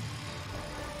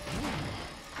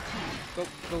 Go,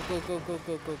 go, go, go, go,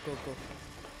 go, go, go, go.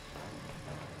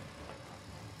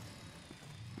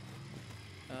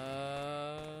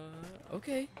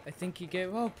 Okay, I think he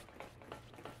gave up.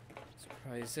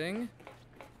 Surprising.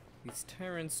 These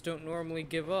tyrants don't normally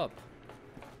give up.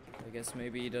 I guess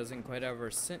maybe he doesn't quite have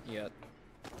our scent yet.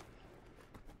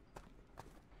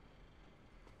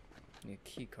 Need a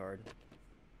key card.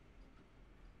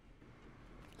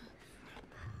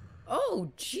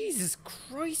 Oh, Jesus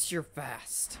Christ, you're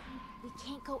fast. We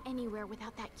can't go anywhere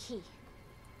without that key.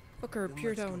 Fucker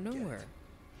appeared out of nowhere.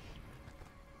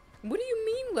 What do you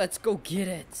mean, let's go get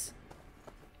it?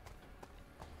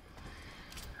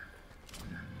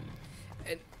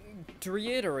 And to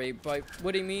reiterate, by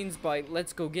what he means by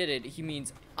let's go get it, he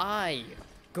means I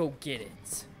go get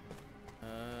it.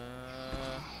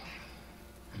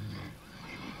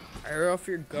 Fire off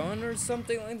your gun or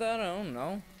something like that? I don't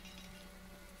know.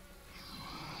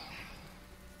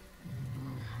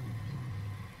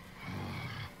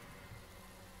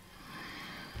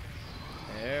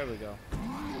 There we go.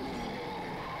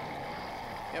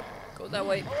 Yep, go that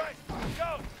way. Alright,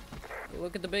 go! Go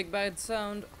look at the big bad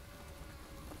sound.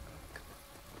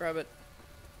 Grab it.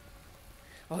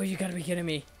 Oh, you gotta be kidding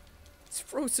me. It's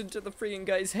frozen to the freaking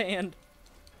guy's hand.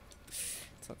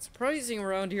 It's not surprising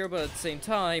around here, but at the same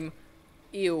time,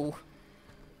 ew.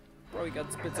 Probably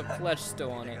got bits of flesh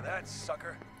still on it. That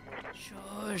sucker.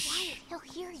 Shush. Quiet, he'll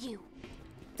hear you.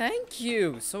 Thank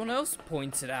you. Someone else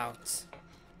points it out.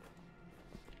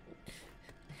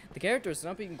 The character's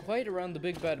not being quiet around the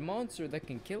big bad monster that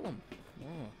can kill him.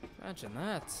 Oh, imagine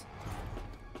that.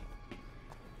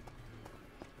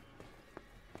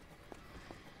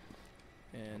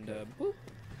 And, boop.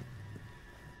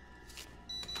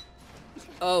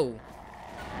 Oh.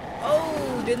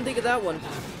 Oh, didn't think of that one.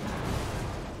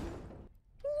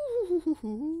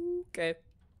 Okay.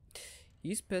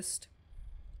 He's pissed.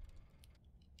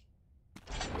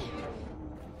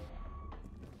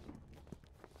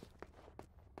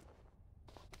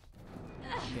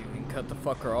 Okay, we can cut the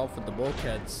fucker off with the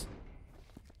bulkheads.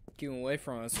 Keep him away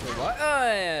from us for a while.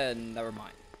 And never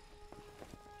mind.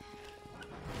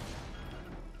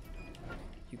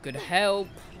 You could help.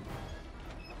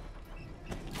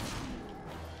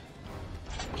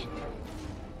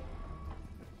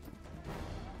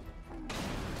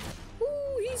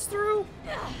 Ooh, he's through.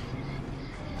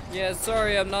 Yeah,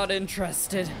 sorry, I'm not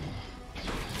interested.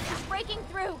 He's breaking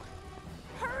through.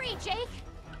 Hurry, Jake.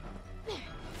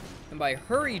 And by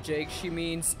hurry, Jake, she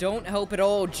means don't help at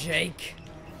all, Jake.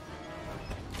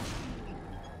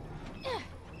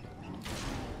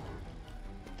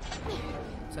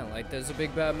 Sound like there's a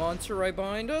big bad monster right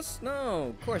behind us? No,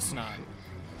 of course not.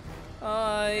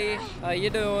 Hi, how you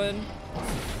doing?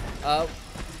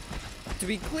 To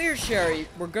be clear, Sherry,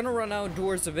 we're gonna run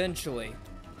outdoors eventually.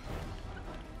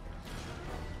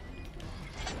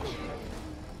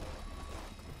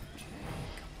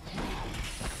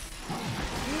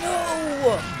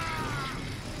 No!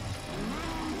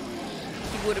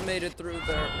 He would have made it through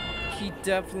there. He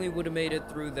definitely would have made it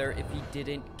through there if he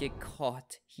didn't get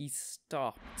caught. He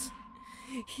stopped.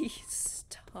 He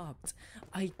stopped.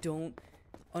 I don't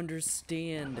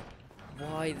understand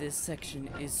why this section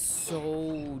is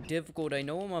so difficult. I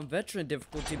know I'm on veteran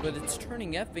difficulty, but it's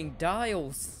turning effing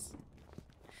dials.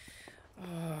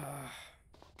 Here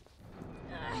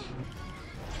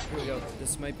we go.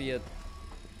 This might be it.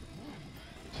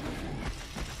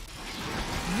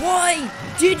 Why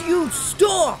did you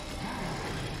stop?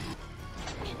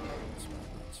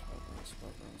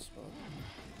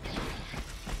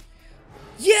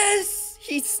 Yes!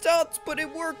 He stopped, but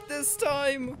it worked this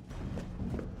time!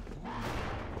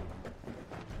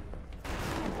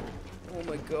 Oh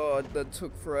my god, that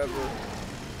took forever.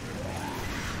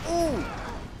 Oh!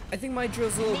 I think my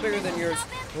drill's a little bigger than yours.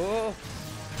 Oh,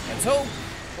 let's hope.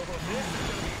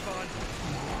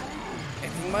 I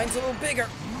think mine's a little bigger.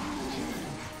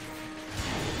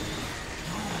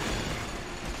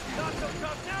 Not so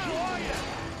tough now, are ya?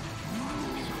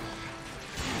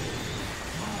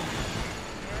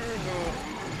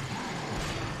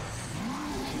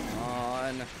 Come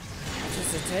on.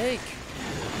 Just a take.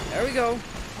 There we go.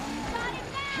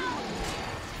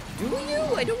 Do you?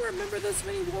 I don't remember this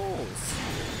many walls.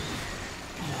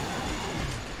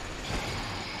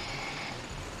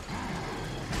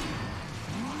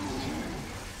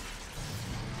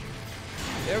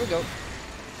 There we go.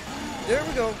 There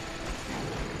we go.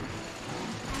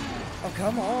 Oh,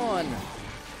 come on.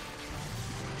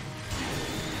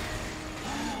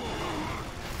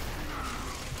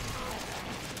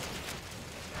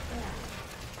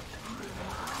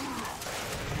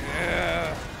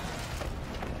 Yeah.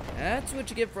 That's what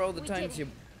you get for all the times you...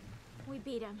 We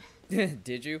beat him.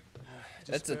 Did you?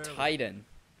 That's a Titan.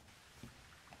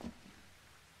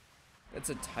 That's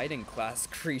a Titan class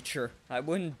creature. I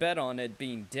wouldn't bet on it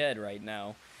being dead right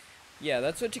now. Yeah,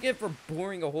 that's what you get for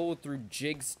boring a hole through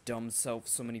Jig's dumb self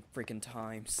so many freaking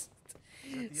times.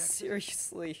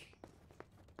 Seriously.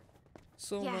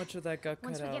 So much of that got cut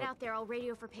out. Once we get out there, I'll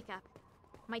radio for pickup.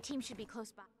 My team should be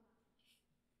close by.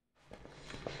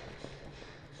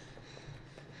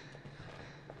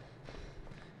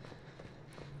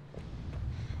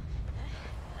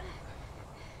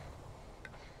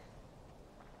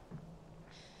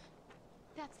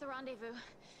 That's the rendezvous.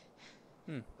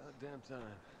 About damn time.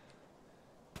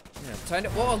 Yeah, time to.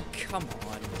 Whoa, come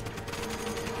on.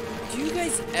 Do you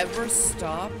guys ever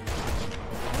stop?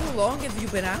 How long have you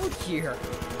been out here?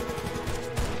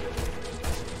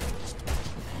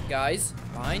 Guys,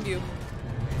 behind you.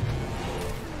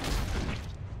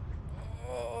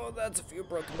 Oh, that's a few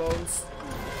broken bones.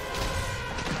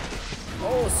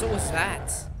 Oh, so was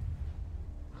that.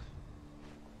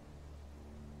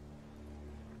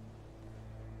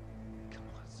 Come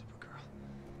on, Supergirl.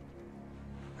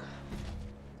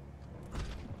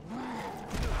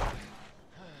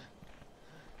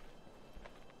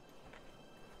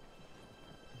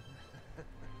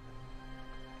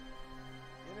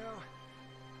 You know,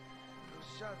 those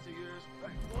shots of yours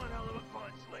pack one hell of a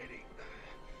punch, lady.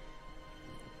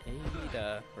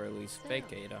 Ada, or at least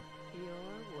fake Ada.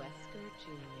 You're Wesker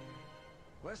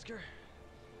Jr. Wesker,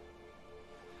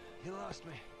 you lost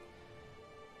me.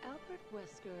 Albert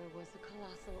Wesker was a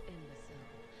colossal imbecile.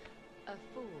 A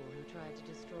fool who tried to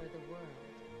destroy the world.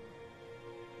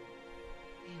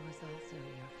 He was also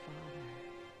your father.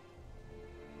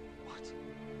 What?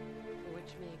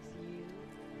 Which makes you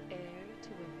heir to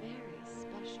a very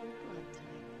special blood type.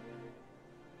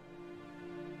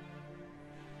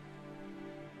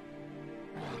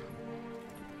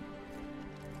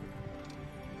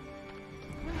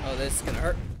 Oh, this is gonna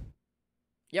hurt.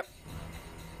 Yep.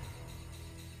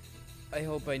 I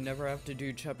hope I never have to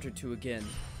do chapter 2 again.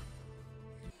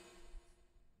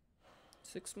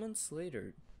 6 months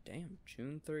later. Damn,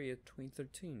 June 30th,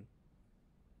 2013.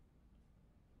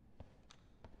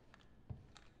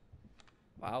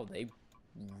 Wow, they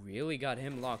really got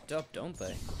him locked up, don't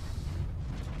they?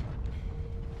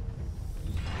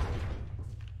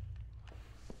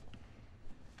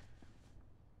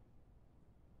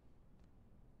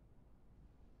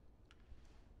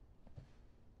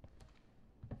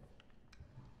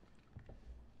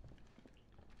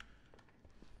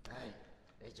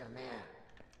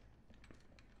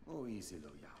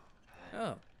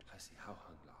 Oh.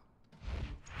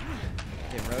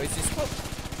 Didn't realize he spoke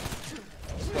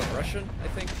Russian, I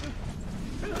think.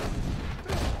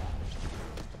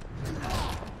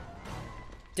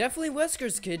 Definitely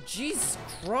Wesker's kid, Jesus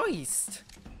Christ!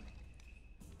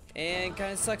 And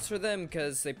kinda sucks for them,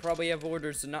 because they probably have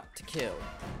orders not to kill.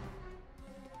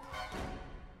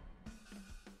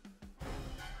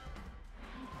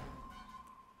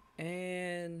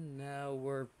 And now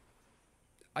we're...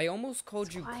 I almost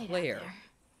called you Claire.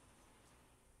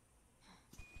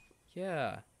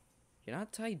 Yeah. You're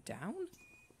not tied down?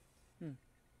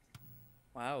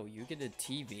 Wow, you get a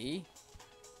TV?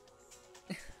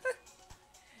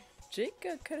 Jake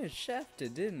got kind of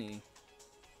shafted, didn't he?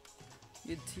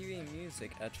 You had TV and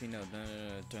music. Actually, no,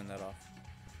 turn that off.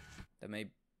 That may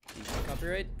be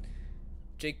copyright.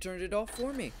 Jake turned it off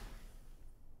for me.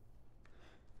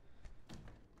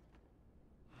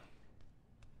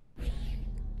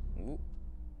 Ooh.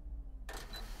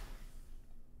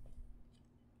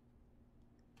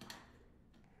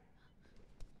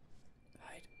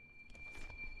 Hide.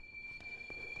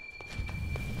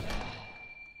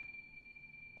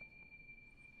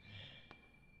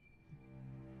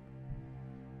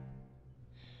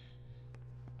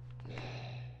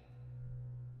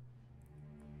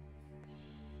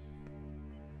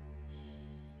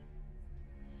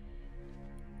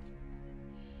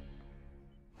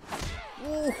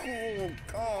 Oh,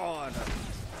 God.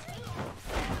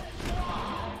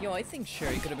 Yo, I think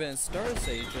Sherry could have been a Stars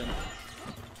agent.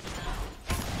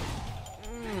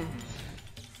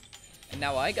 And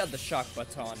now I got the shock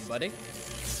baton, buddy.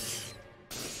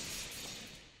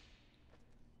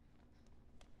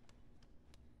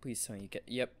 Please tell me you get...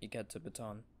 Yep, you get the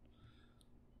baton.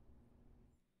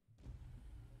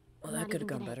 Well, that could have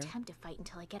gone better. Attempt to fight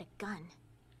until I get a gun.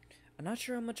 I'm not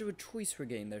sure how much of a choice we're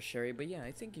getting there, Sherry, but yeah,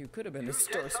 I think you could have been a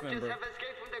Stars member. Have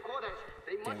escaped from their quarters.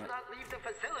 They must not leave the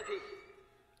facility.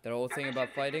 That whole thing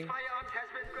about fighting? Firearms has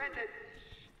been granted.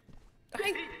 I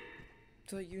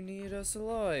thought you needed us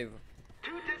alive.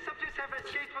 2 subjects have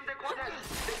escaped from their quarters.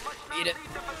 They must not Eat it.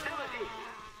 leave the facility.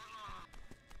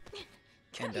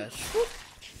 And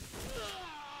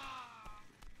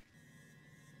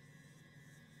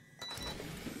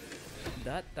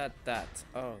that.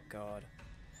 Oh, God.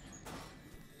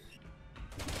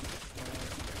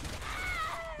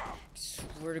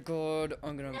 Swear to God,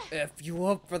 I'm gonna F you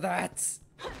up for that.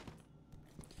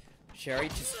 Sherry,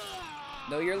 just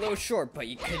No, you're a little short, but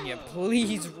can you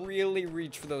please really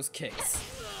reach for those kicks?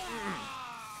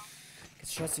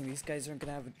 Because trust me, these guys aren't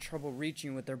gonna have trouble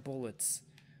reaching with their bullets.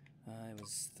 It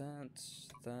was that.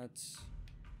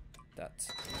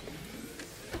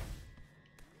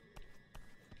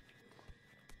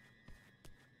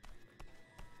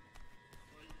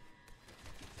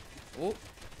 Oh.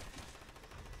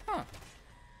 Huh.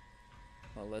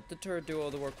 I'll let the turret do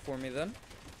all the work for me then.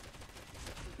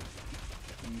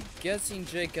 I'm guessing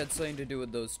Jake had something to do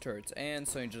with those turrets, and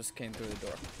something just came through the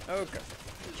door. Okay.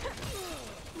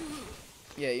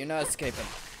 Yeah, you're not escaping.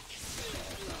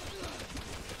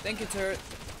 Thank you, turret.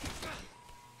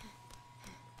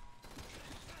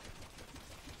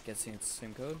 Guessing it's the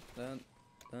same code.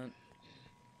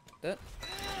 That.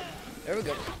 There we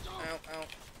go. Ow, ow.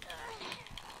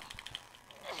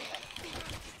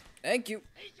 Thank you.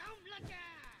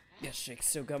 Yes, Jake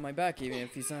still got my back, even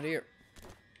if he's not here.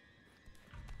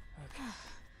 Okay.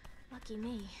 Lucky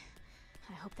me.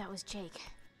 I hope that was Jake.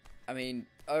 I mean,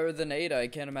 other than Ada, I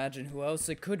can't imagine who else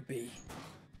it could be.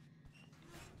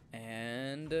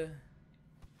 And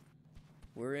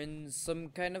we're in some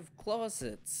kind of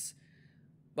closets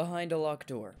behind a locked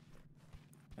door.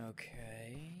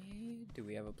 Okay. Do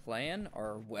we have a plan?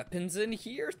 Are weapons in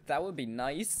here? That would be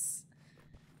nice.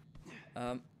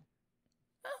 Oh.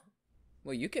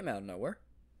 Well, you came out of nowhere.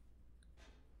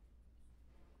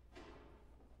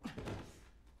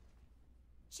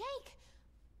 Jake!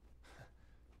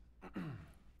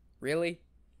 Really?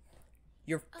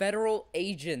 You're federal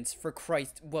agents, for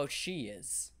Christ. Well, she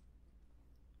is.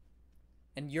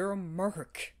 And you're a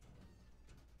merc.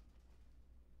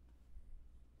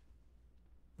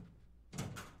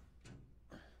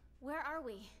 Where are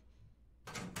we?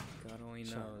 God only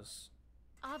knows.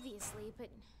 Obviously, but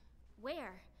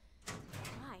where?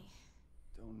 Why?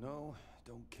 Don't know,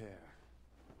 don't care.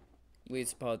 At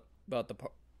least about the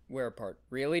where part.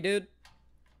 Really, dude?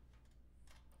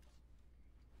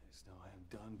 Yes, no, I am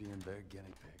done being their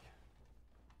guinea pig.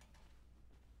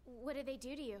 What did they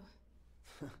do to you?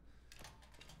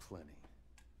 Plenty.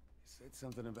 He said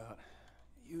something about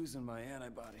using my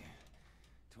antibody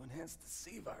to enhance the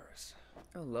c-virus.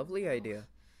 Oh, lovely idea.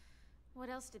 What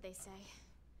else did they say?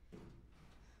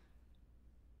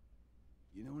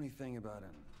 You know anything about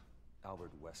an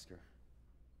Albert Wesker?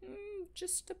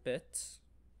 Just a bit.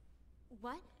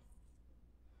 What?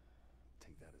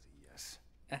 Take that as a yes.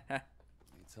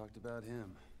 We talked about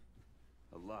him.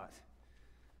 A lot.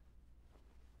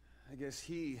 I guess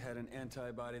he had an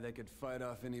antibody that could fight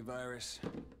off any virus.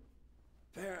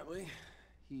 Apparently,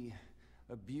 he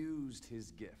abused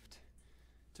his gift.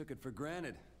 Took it for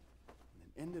granted. And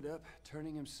then ended up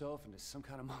turning himself into some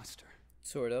kind of monster.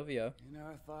 Sort of, yeah. You know,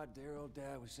 I thought dear old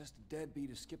dad was just a deadbeat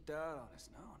who skipped out on us.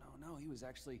 No. He was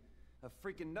actually a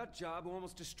freaking nut job who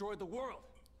almost destroyed the world.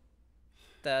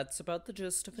 That's about the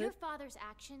gist of Your it. father's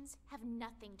actions have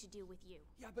nothing to do with you.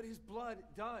 Yeah, but his blood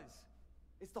does.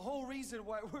 It's the whole reason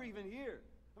why we're even here.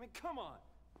 I mean, come on.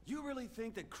 You really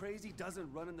think that crazy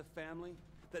doesn't run in the family?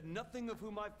 That nothing of who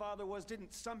my father was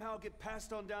didn't somehow get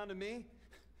passed on down to me?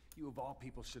 You of all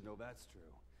people should know that's true.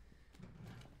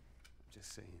 I'm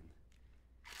just saying.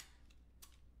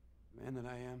 Man that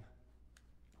I am,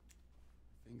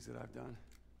 things that I've done,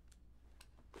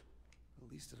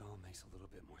 at least it all makes a little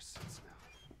bit more sense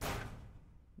now.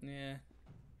 Yeah,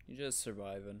 you're just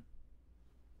surviving.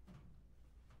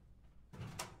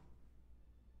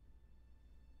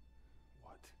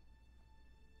 What?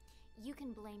 You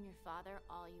can blame your father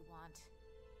all you want,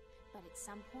 but at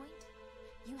some point,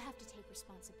 you have to take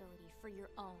responsibility for your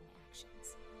own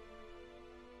actions.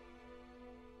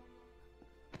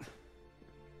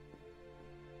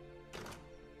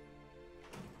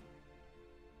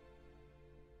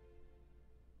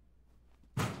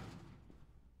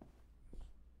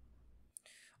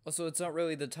 Also, it's not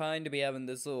really the time to be having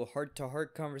this little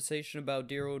heart-to-heart conversation about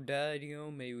dear old dad, you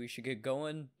know, maybe we should get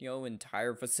going, you know,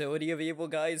 entire facility of evil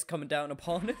guys coming down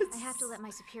upon us. I have to let my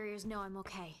superiors know I'm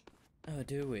okay. Oh,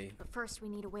 do we? But first, we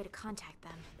need a way to contact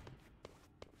them.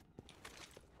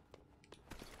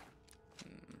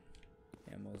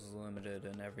 Ammo's limited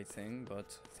and everything,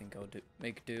 but I think I'll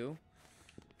make do.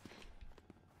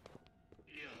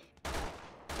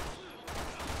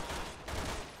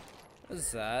 What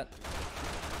is that?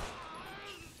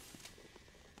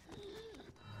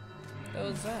 What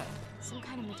was that? Some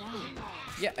kind of medallion.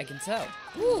 Yeah, I can tell.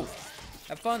 Woo!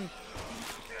 Have fun.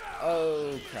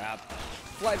 Oh, crap.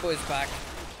 Flyboy's back.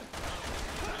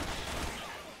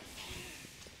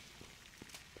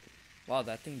 Wow,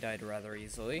 that thing died rather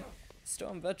easily. Still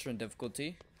on veteran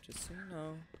difficulty, just so you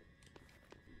know.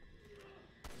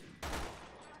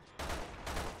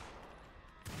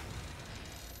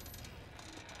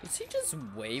 Is he just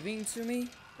waving to me?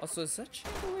 Also, is that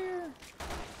chandelier?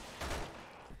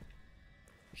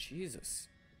 Jesus.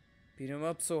 Beat him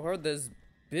up so hard that his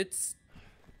bits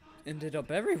ended up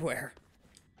everywhere.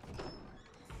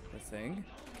 The thing?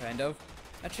 Kind of.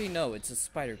 Actually, no, it's a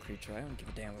spider creature. I don't give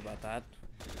a damn about that.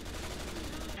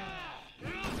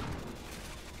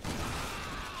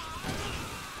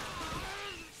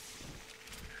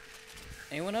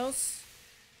 Anyone else?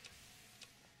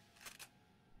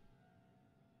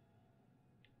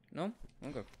 No?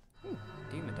 Okay. Ooh,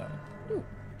 demon down. Ooh.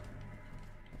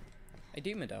 A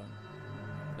demon down.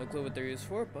 No clue what they're used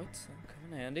for, but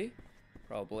come in handy.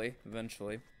 Probably,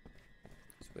 eventually.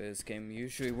 That's the way this game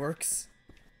usually works.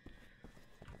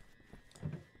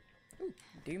 Ooh,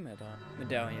 demon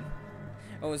medallion.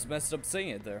 I almost messed up saying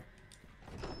it there.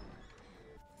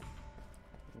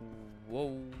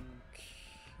 Whoa.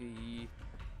 Okay.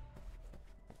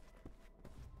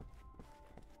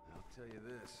 I'll tell you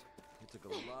this. It took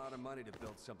a lot of money to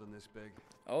build something this big.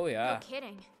 Oh yeah. No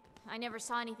kidding. I never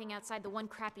saw anything outside the one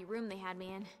crappy room they had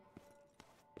me in.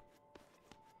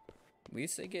 At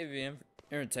least they gave you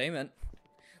entertainment.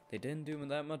 They didn't do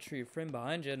that much for your friend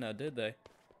behind you, now did they?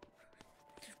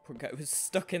 Poor guy was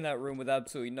stuck in that room with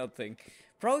absolutely nothing.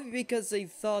 Probably because they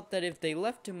thought that if they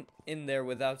left him in there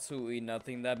with absolutely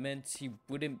nothing, that meant he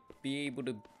wouldn't be able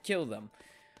to kill them.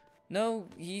 No,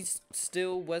 he's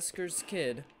still Wesker's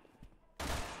kid.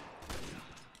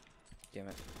 Damn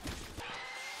it.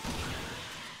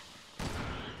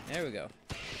 There we go.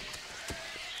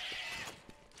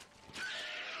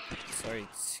 Sorry,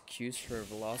 excuse for a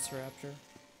velociraptor.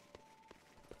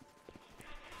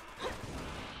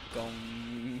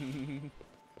 Gong.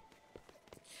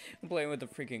 I'm playing with the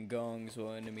freaking gongs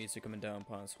while enemies are coming down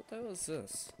upon us. What the hell is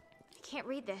this? I can't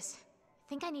read this. I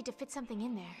think I need to fit something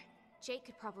in there. Jake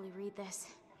could probably read this.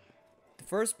 The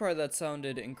first part that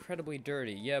sounded incredibly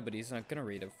dirty. Yeah, but he's not gonna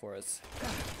read it for us.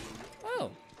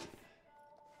 Oh.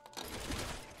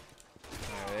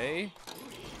 Okay.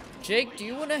 Jake, do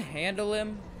you want to handle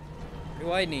him?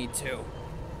 Do I need to?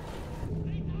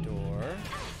 Door.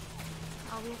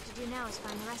 All we have to do now is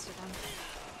find the rest of them.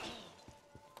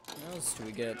 What else do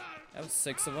we get? That was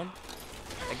 6 of them.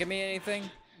 That give me anything?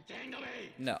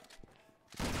 No.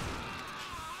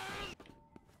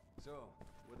 So,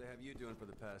 what they have you doing for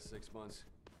the past 6 months?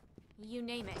 You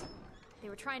name it. They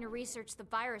were trying to research the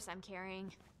virus I'm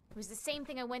carrying. It was the same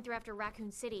thing I went through after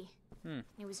Raccoon City.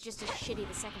 It was just as shitty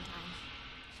the second time.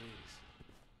 Jeez.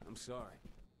 I'm sorry.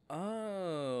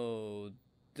 Oh,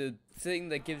 the thing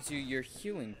that gives you your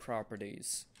healing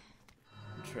properties.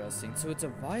 Interesting. So it's a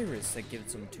virus that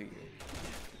gives them to you.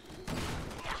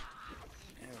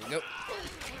 There we go.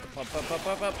 Up, up, up,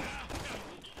 up, up.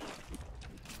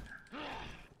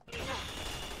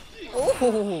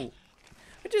 Oh!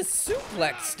 I just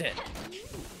suplexed it.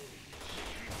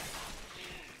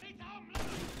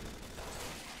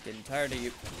 Getting tired of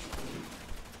you.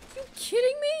 You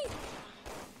kidding me?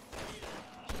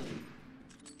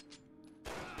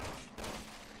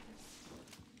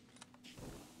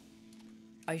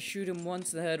 I shoot him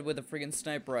once in the head with a friggin'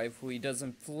 sniper rifle. He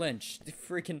doesn't flinch. The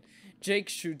freaking Jake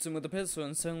shoots him with a pistol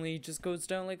and suddenly he just goes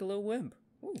down like a little wimp.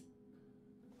 Ooh.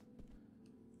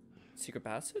 Secret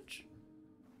passage?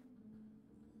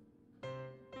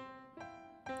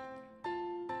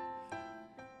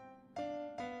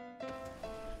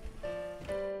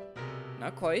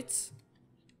 Not quite.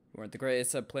 We weren't the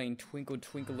greatest at playing Twinkle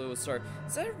Twinkle Little Star.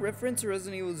 Is that a reference to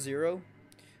Resident Evil 0?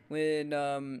 When,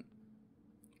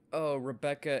 oh,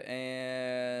 Rebecca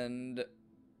and...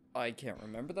 I can't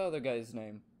remember the other guy's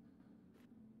name.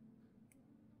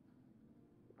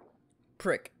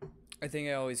 Prick. I think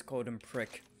I always called him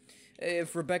Prick.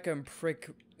 If Rebecca and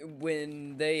Prick,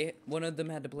 when one of them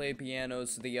had to play piano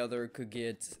so the other could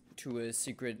get to a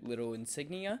secret little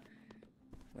insignia.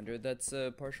 Wonder if that's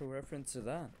a partial reference to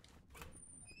that.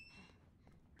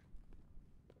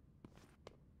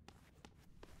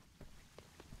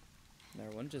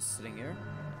 Another one just sitting here.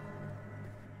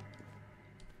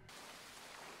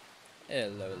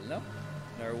 Hello, hello.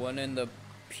 Another one in the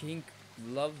pink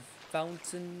love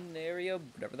fountain area.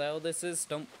 Whatever the hell this is.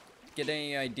 Don't get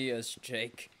any ideas,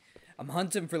 Jake. I'm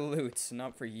hunting for loot,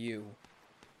 not for you.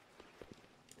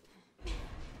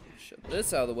 Shove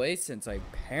this out of the way since I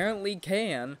apparently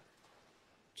can.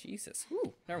 Jesus.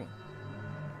 Ooh, another one.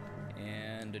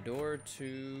 And a door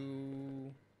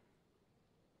to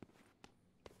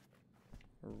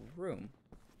a room.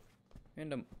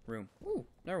 Random room. Ooh,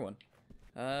 another one.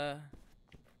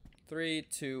 3,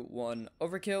 2, 1.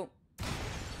 Overkill.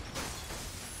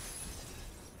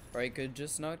 Or I could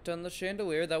just knock down the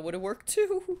chandelier. That would have worked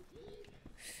too.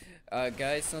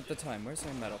 Guys, not the time. Where's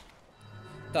my medal?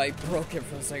 Thought you broke it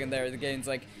for a second there. The game's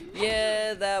like,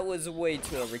 yeah, that was way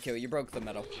too overkill. You broke the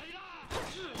metal.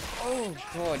 Oh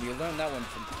god, you learned that one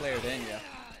from player, didn't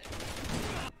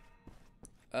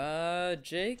ya?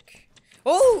 Jake?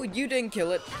 Oh, you didn't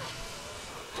kill it.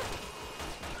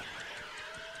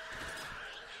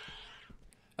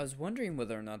 I was wondering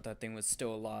whether or not that thing was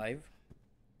still alive.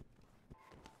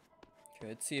 Okay,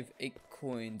 let's see if 8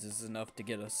 coins is enough to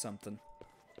get us something.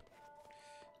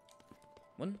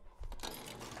 1,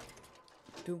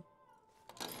 2.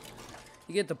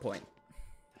 You get the point.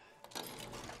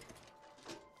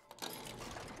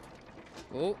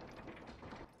 Oh.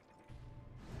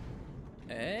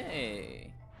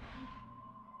 Hey.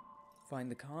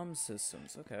 Find the comm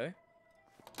systems. Okay.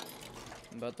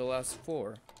 About the last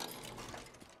 4.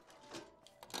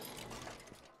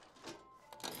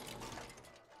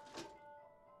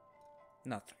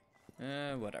 Nothing.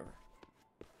 Whatever.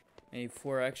 Maybe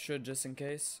 4 extra just in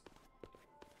case.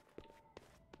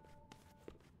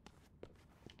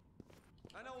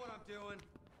 I know what I'm doing.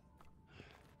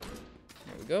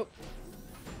 There we go.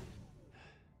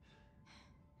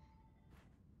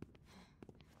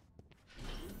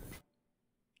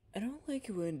 I don't like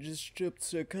it when it just jumps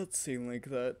to a cutscene like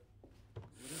that. What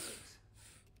is this?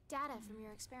 Data from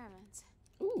your experiments.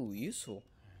 Ooh, useful.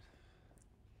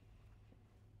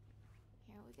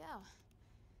 Here we go.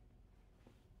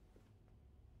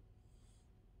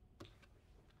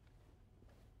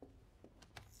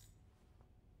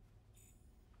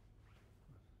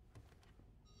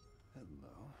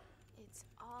 Hello. It's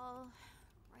all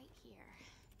right here.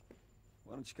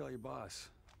 Why don't you call your boss?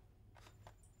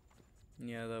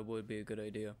 Yeah, that would be a good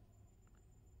idea.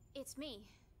 It's me,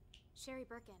 Sherry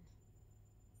Birkin.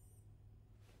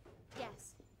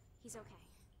 Yes, he's okay.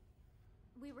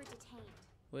 We were detained.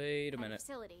 Wait a at minute.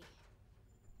 Facility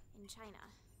in China.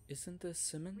 Isn't this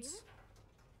Simmons? Really?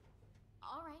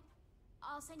 All right.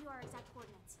 I'll send you our exact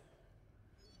coordinates.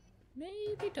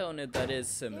 Maybe don't know that is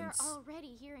Simmons. They're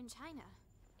already here in China.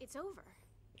 It's over.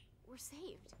 We're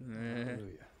saved.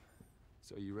 Hallelujah.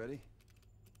 So you ready?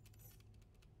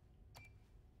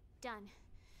 Done.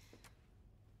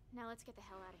 Now let's get the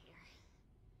hell out of here.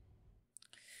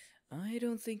 I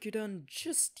don't think you're done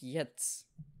just yet.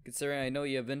 Considering I know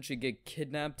you eventually get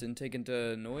kidnapped and taken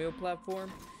to an oil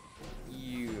platform.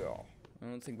 Yeah. I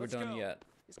don't think we're done yet.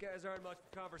 These guys aren't much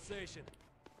for conversation.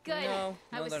 Good. No,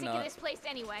 I was they're sick not. of this place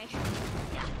anyway.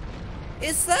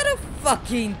 Is that a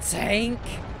fucking tank?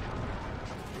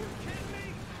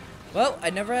 Well,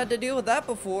 I never had to deal with that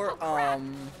before.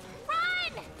 Run!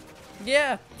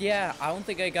 Yeah. I don't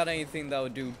think I got anything that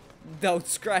would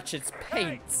scratch its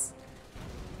paints.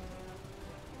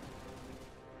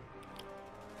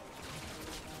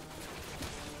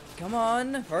 Come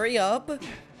on, hurry up.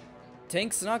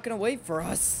 Tank's not gonna wait for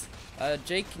us.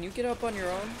 Jake, can you get up on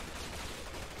your own?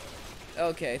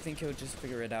 Okay, I think he'll just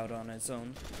figure it out on his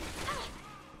own.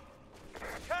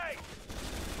 Hey!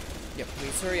 Yeah,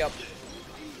 please hurry up.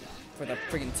 For the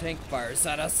friggin' tank fires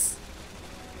at us.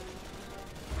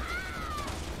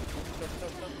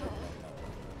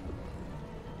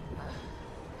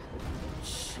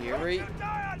 Sherry. Don't you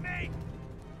die on me!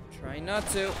 Try not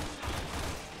to.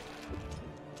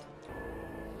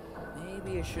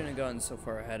 Maybe I shouldn't have gotten so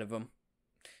far ahead of him.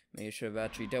 Maybe I should have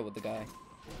actually dealt with the guy.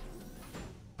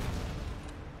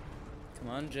 Come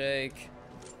on, Jake.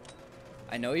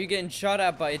 I know you're getting shot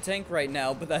at by a tank right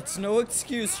now, but that's no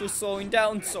excuse for slowing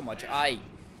down so much. Aye.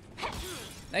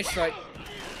 Nice try.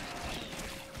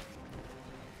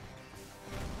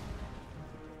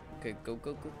 Okay, go.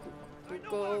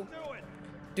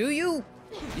 Do you?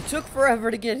 You took forever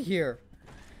to get here.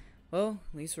 Well,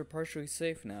 at least we're partially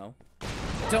safe now.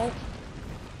 Don't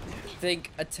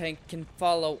think a tank can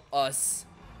follow us.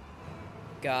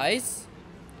 Guys,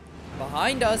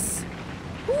 behind us.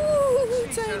 Woo,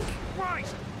 tank.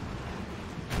 Christ!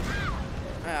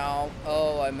 Ow.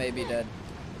 Oh, I may be dead.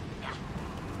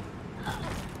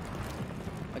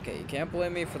 Okay, you can't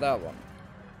blame me for that one.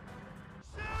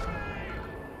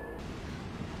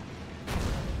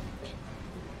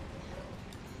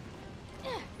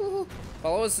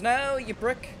 Follow us now, you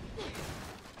brick.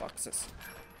 Boxes.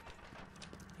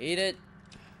 Eat it.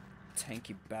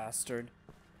 Tanky bastard.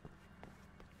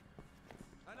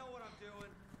 I know what I'm doing.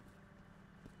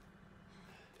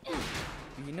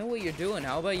 You know what you're doing.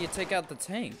 How about you take out the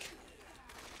tank?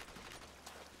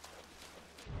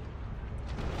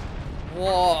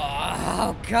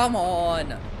 Whoa, come on.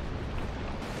 Come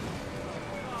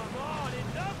on,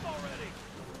 enough already!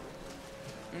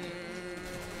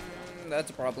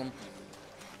 That's a problem.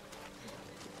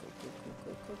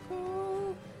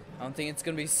 I don't think it's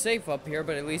gonna be safe up here,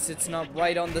 but at least it's not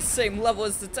right on the same level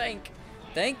as the tank.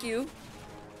 Thank you.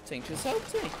 Tank just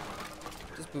helped me.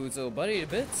 Just blew his little buddy to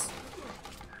bits.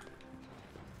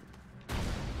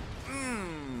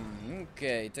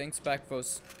 Okay, Tank's back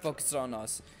focused on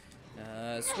us.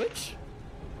 Switch.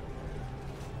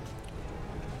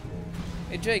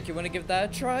 Hey Jake, you wanna give that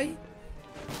a try?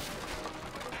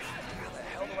 How the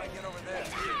hell do I get over there?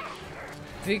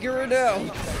 Figure it out. I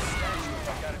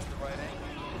got it to the right angle.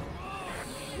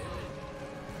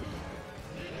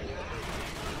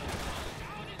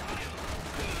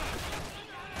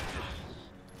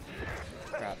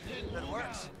 Crap. That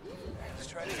works. Let's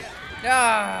try it again.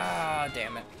 Ah,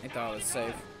 damn it. I thought it was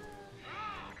safe.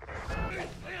 I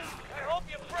hope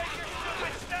you break your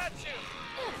stupid statue.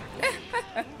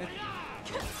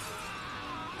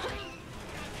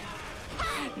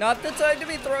 Not the time to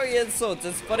be throwing insults,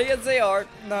 as funny as they are.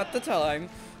 Not the time.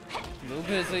 A little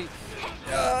busy.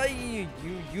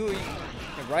 You.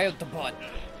 Right out the butt.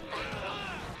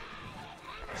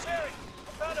 Sherry,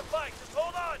 I found a bike. Just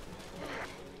hold on.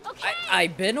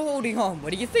 I've been holding on.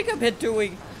 What do you think I've been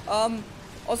doing?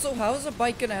 Also, how is a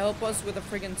bike gonna help us with a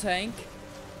friggin' tank?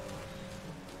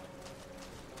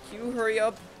 Can you hurry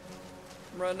up?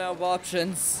 I'm running out of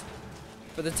options.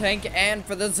 For the tank and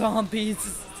for the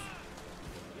zombies.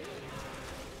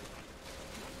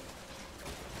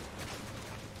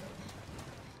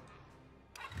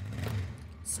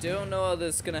 Still don't know how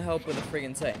this is gonna help with a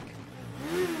friggin' tank.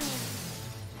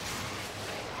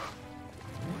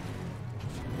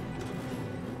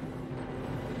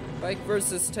 Bike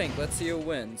versus tank, let's see who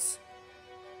wins.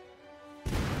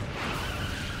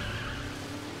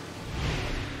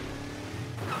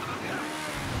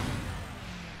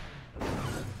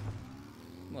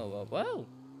 Well.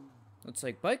 Looks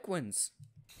like bike wins.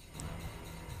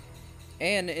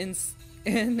 And ends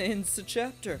the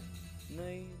chapter.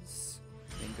 Nice.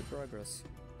 Making good progress.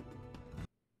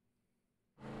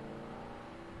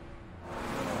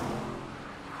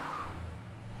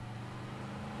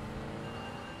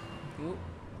 Ooh.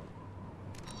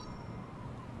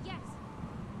 Yes.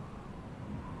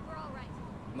 We're all right.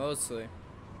 Mostly.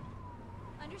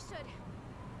 Understood.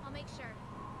 I'll make sure.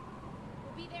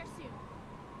 We'll be there soon.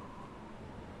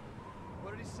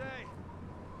 What did he say?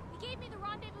 He gave me the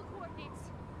rendezvous coordinates.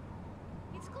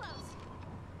 It's close.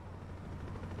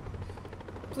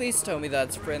 Please tell me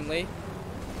that's friendly.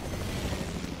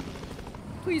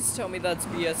 Please tell me that's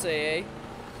BSAA.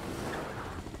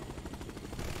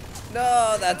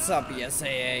 No, that's not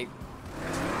BSAA.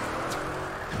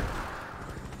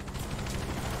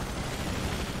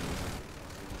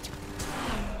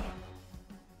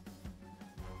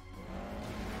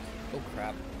 Oh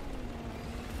crap.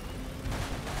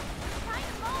 Trying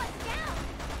to mow us down.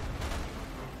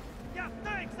 Yeah,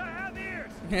 thanks. I have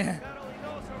ears. God only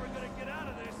knows how we're gonna get out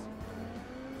of this.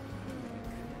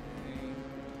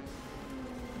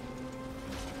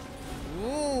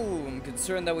 Ooh, I'm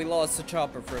concerned that we lost the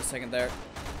chopper for a second there.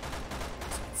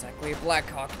 It's not exactly a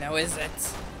Blackhawk now, is it?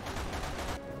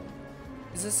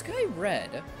 Is the sky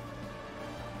red?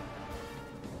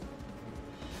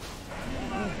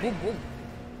 Whoa, whoa.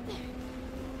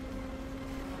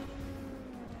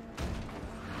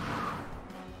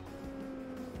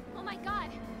 Oh my god.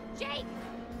 Jake!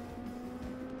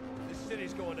 This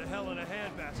city's going to hell in a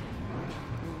handbasket.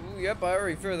 Ooh, yep, I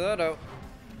already figured that out.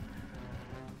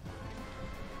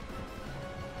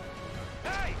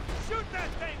 Hey, shoot that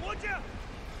thing, would you?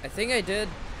 I think I did.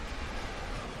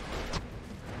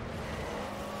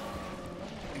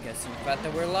 I guess the fact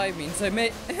that we're live means I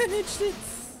managed it.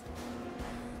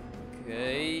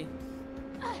 Okay.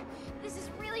 This is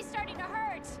really starting to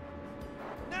hurt.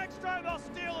 Next time I'll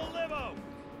steal a limo.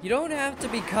 You don't have to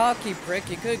be cocky, prick.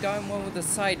 You could have gotten one with a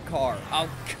sidecar. Oh,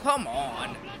 come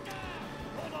on.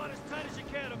 Hold on as tight as you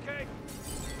can, okay?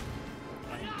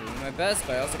 I'm doing my best,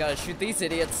 but I also gotta shoot these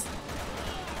idiots.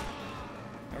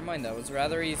 Never mind, that was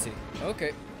rather easy.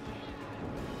 Okay.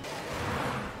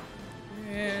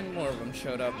 And more of them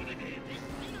showed up.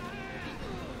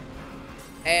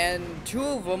 And 2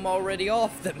 of them already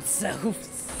off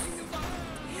themselves.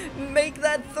 Make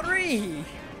that 3.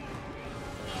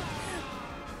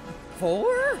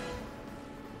 4?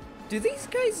 Do these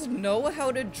guys know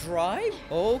how to drive?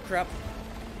 Oh crap.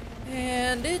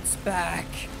 And it's back.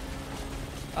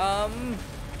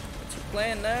 What's your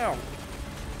plan now?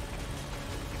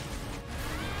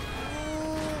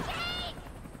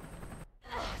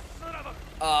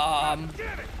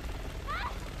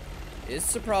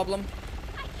 It's a problem.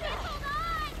 I can't hold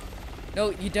on. No,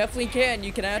 you definitely can.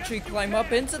 You can actually climb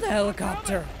up into the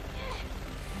helicopter.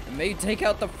 It may take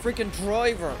out the freaking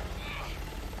driver.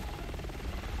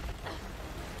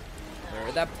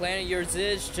 Wherever that plan of yours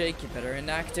is, Jake, you better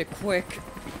enact it quick.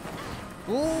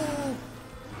 Ooh!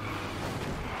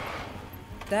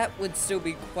 That would still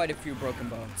be quite a few broken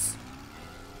bones.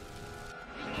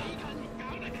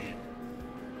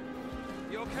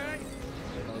 You okay?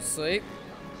 Mostly.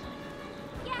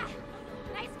 Yeah,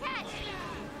 nice catch.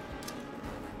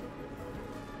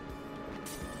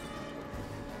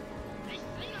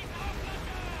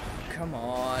 Come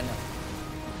on.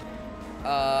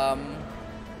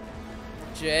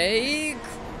 Jake?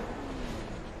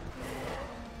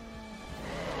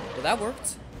 Well, that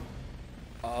worked.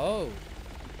 Oh.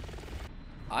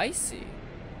 I see.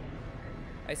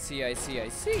 I see. Yeah,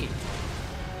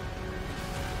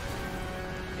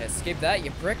 escape that,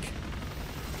 you prick.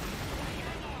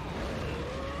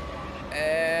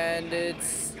 And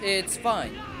it's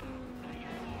fine.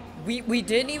 We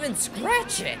didn't even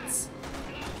scratch it.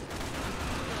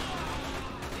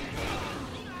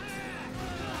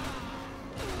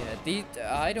 Yeah,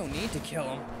 I don't need to kill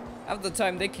them. Half the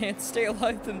time they can't stay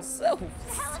alive themselves.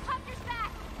 The helicopter's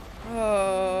back.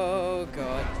 Oh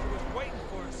god. It was waiting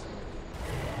for us.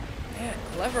 Man,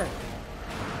 clever.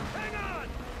 Hang on!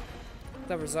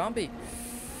 Clever zombie.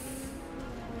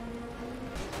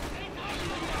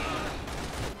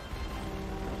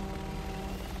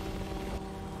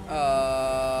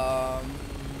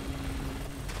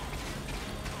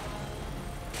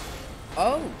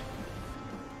 Oh.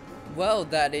 Well,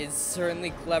 that is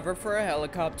certainly clever for a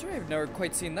helicopter. I've never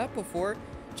quite seen that before.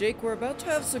 Jake, we're about to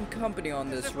have some company on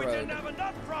this We road. didn't have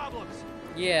enough problems.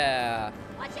 Yeah.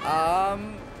 Watch out.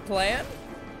 Plan?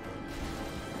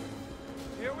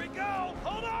 Here we go.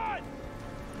 Hold on.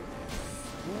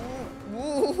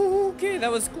 Ooh, okay,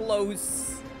 that was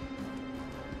close.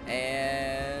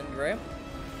 And ramp.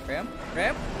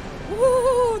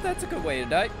 Woo, that's a good way to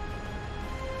die.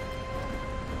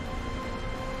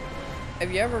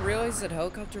 Have you ever realized that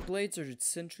helicopter blades are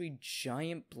essentially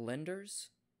giant blenders?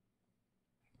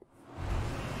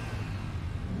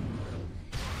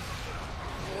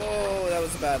 Oh, that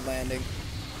was a bad landing.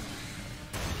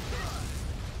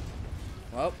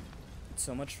 Well,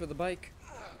 so much for the bike.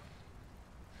 All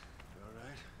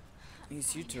right. At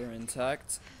least you two are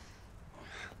intact.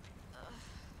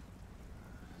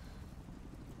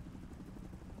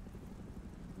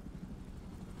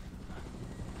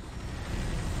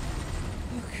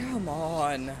 Oh, come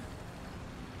on.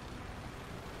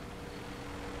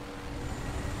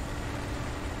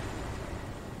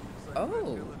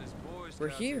 Oh, we're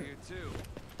here. Jake,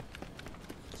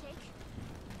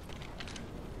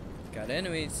 Got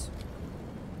enemies.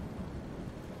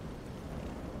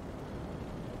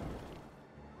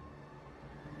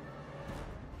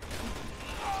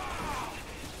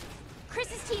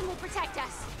 Chris's team will protect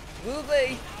us. Will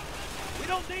they? We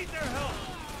don't need their help.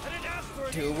 I didn't ask for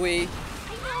it. Do we? I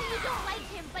know you don't like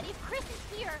him, but if Chris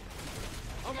is here,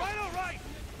 All right.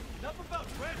 Enough about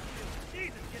Redfield.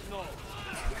 Jesus, getting old.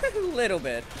 A little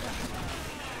bit.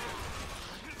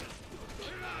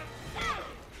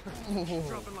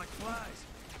 Dropping like flies.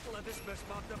 We'll have this mess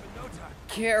mopped up in no time.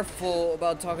 Careful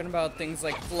about talking about things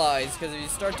like flies, because if you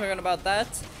start talking about that,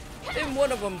 then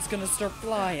one of them's gonna start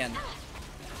flying.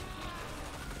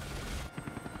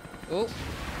 Oh.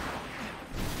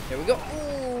 Here we go.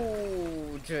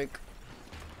 Ooh, Jake.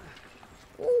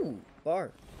 Ooh,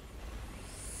 bar.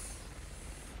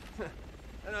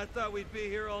 And I thought we'd be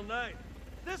here all night.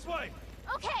 This way.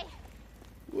 okay.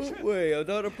 What way? I'm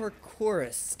not a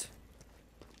parkourist.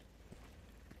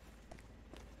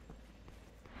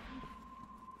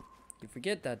 You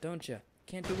forget that, don't you?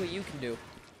 Can't do what you can do.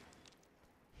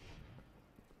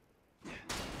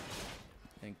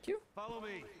 Thank you. Follow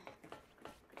me.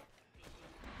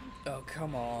 Oh,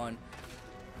 come on.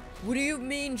 What do you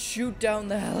mean shoot down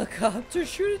the helicopter?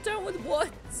 Shoot it down with what?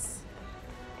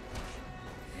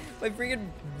 Like freaking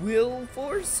will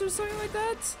force or something like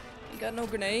that? You got no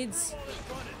grenades?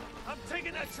 I'm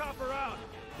taking that chopper out.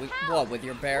 With what, with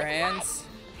your bare hands?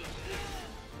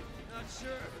 Not sure.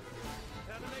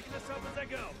 Kind of making this up as I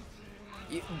go.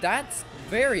 That's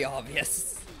very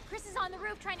obvious. Chris is on the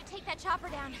roof trying to take that chopper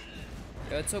down.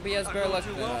 Let's hope he has better luck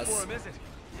Too than well us. for him, is it?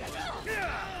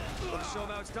 Want to show him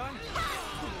how it's done?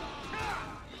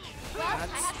 Well, I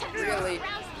have some really-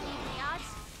 rounds to leave the odds.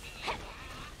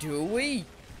 Do we?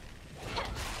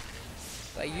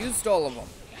 I used all of them.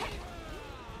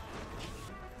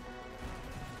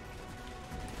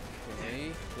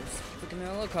 Okay, where's the freaking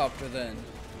helicopter then?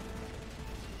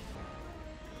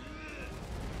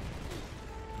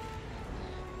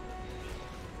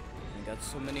 I got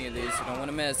so many of these, I don't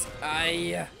want to miss.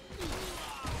 Aye.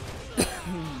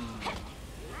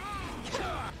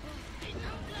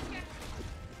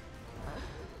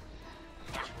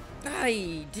 Aye.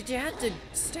 Why did you have to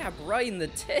stab right in the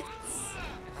tits?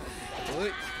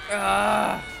 What?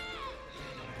 Ah!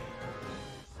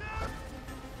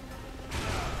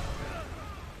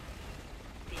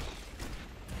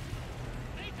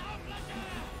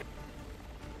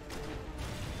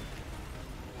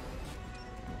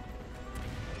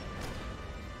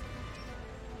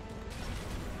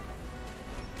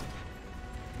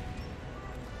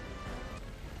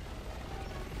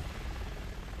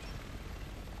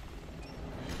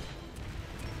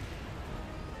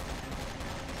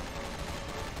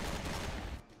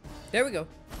 There we go.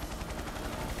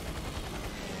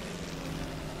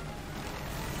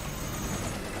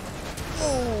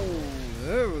 Oh,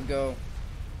 there we go.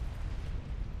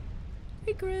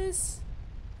 Hey, Chris.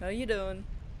 How you doing?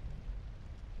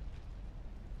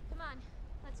 Come on,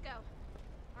 let's go.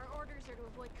 Our orders are to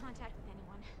avoid contact with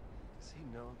anyone. Does he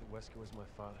know that Wesker was my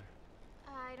father?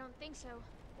 I don't think so.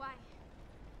 Why?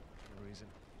 No reason.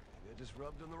 Maybe I just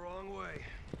rubbed him the wrong way.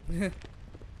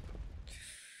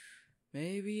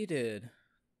 Maybe he did.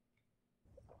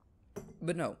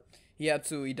 But no, he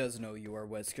absolutely does know you are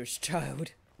Wesker's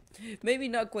child. Maybe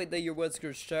not quite that you're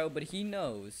Wesker's child, but he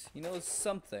knows. He knows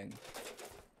something.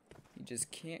 He just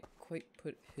can't quite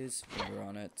put his finger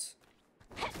on it.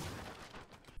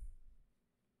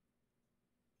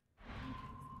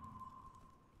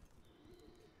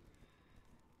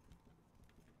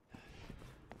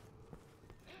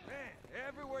 Man,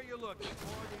 everywhere you look, there's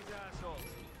more of these assholes.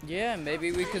 Yeah,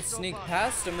 maybe we could sneak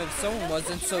past him if someone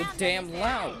wasn't so damn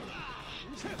loud.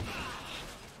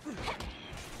 Glad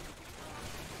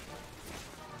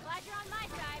you're on my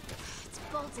side. It's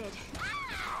bolted.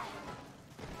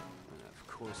 Of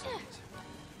course it is.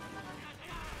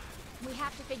 We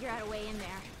have to figure out a way in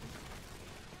there.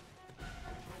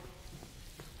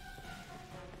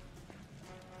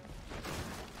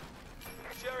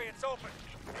 Sherry, it's open.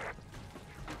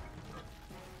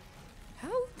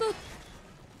 How the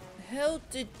hell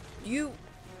did you...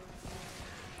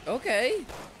 Okay.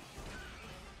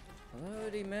 How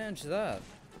did he manage that?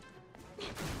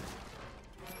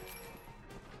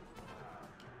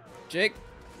 Jake.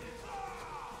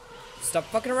 Stop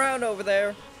fucking around over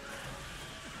there.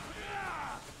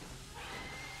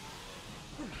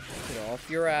 Get off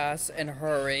your ass and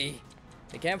hurry.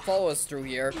 They can't follow us through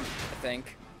here, I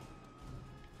think.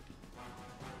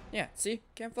 Yeah, see?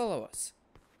 Can't follow us.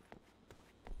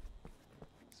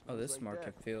 Oh, this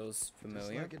marker feels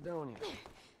familiar. Just like Adonia.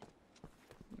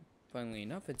 Funnily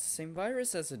enough, it's the same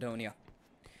virus as Adonia.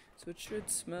 So it should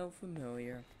smell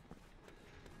familiar.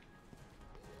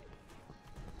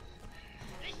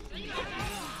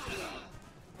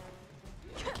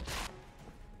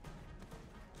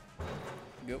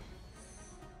 Go.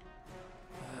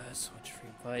 So much free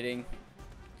fighting.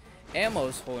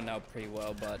 Ammo's holding out pretty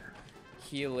well, but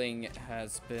healing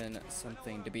has been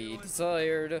something to be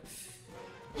desired.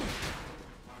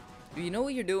 Do you know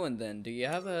what you're doing then? Do you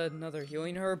have another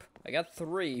healing herb? I got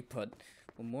 3, but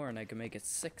one more and I can make it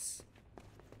 6.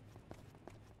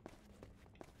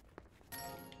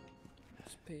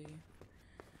 XP.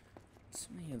 So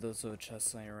many of those little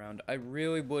chests lying around. I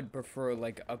really would prefer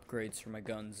like upgrades for my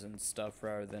guns and stuff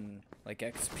rather than like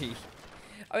XP.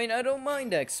 I mean, I don't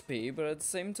mind XP, but at the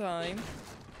same time,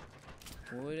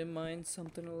 wouldn't mind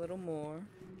something a little more.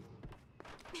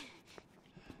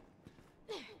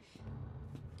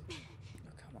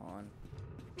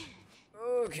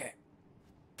 Okay.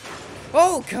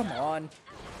 Oh, come on.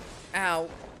 Ow.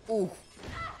 Ooh.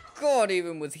 God,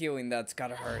 even with healing, that's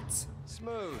gotta hurt.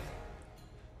 Smooth.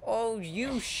 Oh,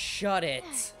 you shut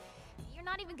it. You're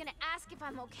not even gonna ask if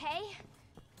I'm okay?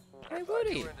 Why would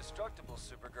he? You were indestructible,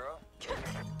 Supergirl.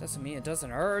 Doesn't mean it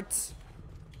doesn't hurt.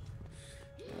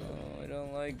 Oh, I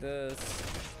don't like this.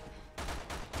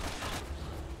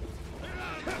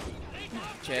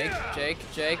 Jake. Thank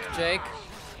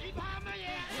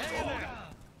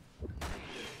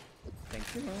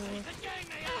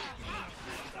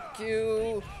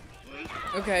you.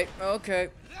 Okay.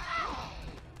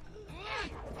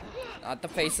 Not the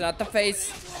face.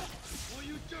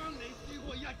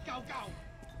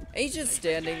 He's just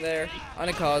standing there,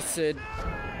 unaccosted,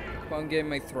 while I'm getting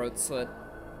my throat slit.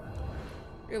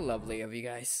 You're lovely of you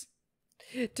guys.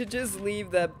 To just leave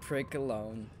that prick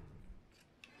alone.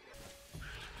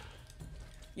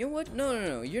 You know what?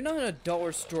 No. You're not a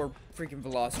dollar store freaking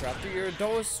Velociraptor. You're a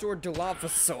dollar store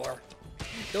Dilophosaur.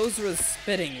 Those were the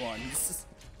spitting ones.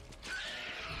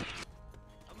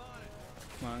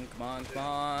 Come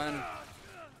on.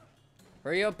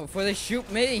 Hurry up before they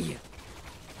shoot me.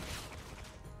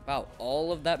 Wow,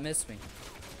 all of that missed me.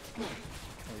 There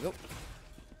we go.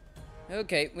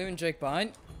 Okay, leaving Jake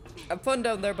behind. Have fun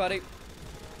down there, buddy.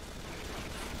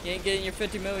 You ain't getting your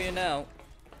 50 million now.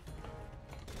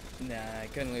 Nah, I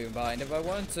couldn't leave him behind if I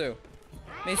wanted to.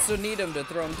 May still need him to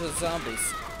throw him to the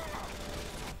zombies.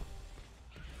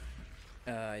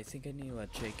 I think I need to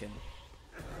let Jake in.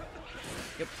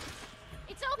 Yep.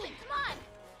 It's open, come on!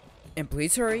 And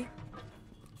please hurry.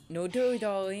 No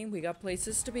dilly-dallying, we got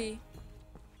places to be.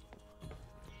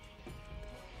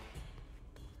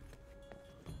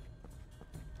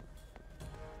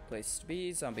 Places to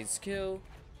be, zombies to kill.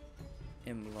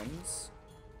 Emblems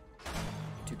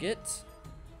to get.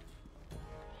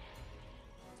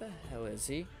 The hell is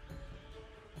he?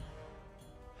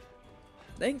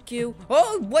 Thank you.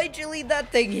 Oh, why'd you leave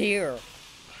that thing here?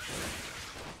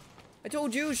 I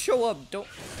told you to show up. Don't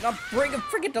not bring a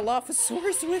friggin'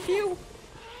 Dilophosaurus with you.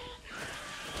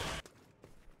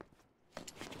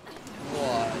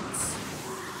 What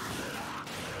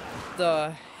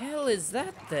the hell is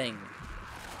that thing?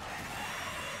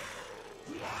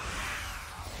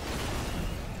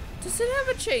 Does it have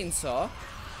a chainsaw?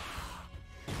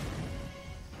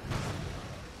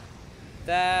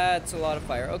 That's a lot of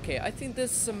fire. Okay, I think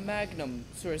this is a Magnum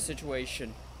sort of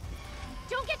situation.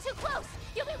 Don't get too close!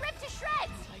 You'll be ripped to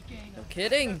shreds! No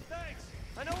kidding. Thanks!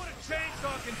 I know what a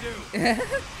chainsaw can do!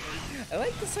 I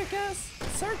like the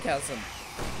sarcasm.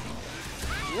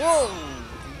 Whoa!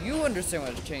 Do you understand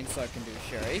what a chainsaw can do,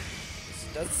 Sherry? This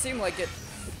doesn't seem like it.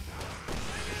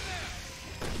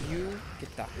 You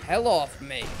get the hell off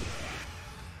me.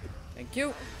 Thank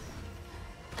you.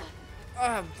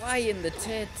 Ah, why in the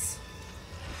tits?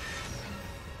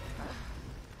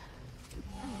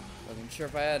 Wasn't sure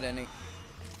if I had any.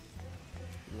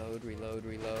 Reload, reload,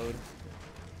 reload.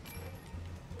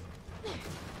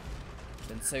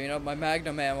 Been saving up my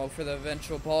Magnum ammo for the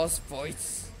eventual boss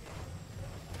fights.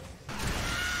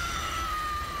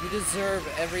 You deserve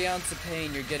every ounce of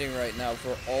pain you're getting right now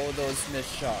for all those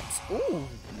missed shots. Ooh,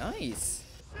 nice.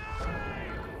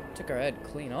 Took our head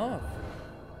clean off.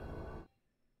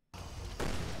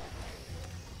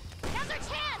 Now's our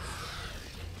chance!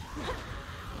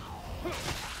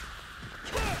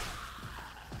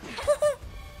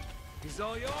 He's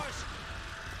all yours.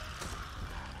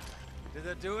 Did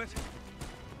that do it?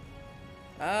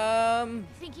 I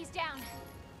think he's down.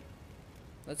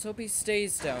 Let's hope he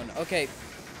stays down. Okay.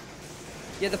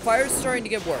 Yeah, the fire's starting to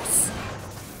get worse.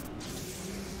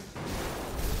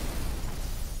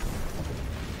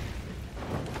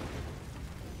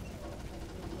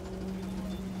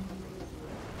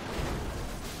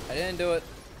 I didn't do it.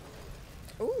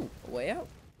 Ooh, a way out.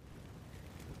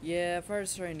 Yeah, fire's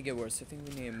starting to get worse. I think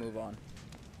we need to move on.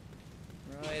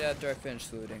 Right after I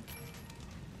finish looting.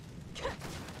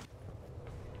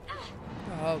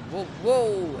 Whoa,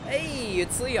 whoa! Hey,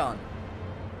 it's Leon.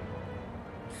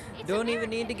 It's Don't even American.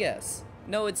 need to guess.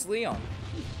 No, it's Leon.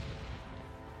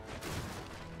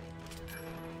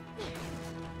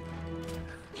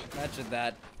 Imagine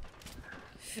that.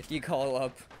 You call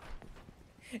up.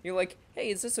 You're like, hey,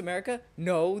 is this America?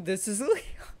 No, this is Leon.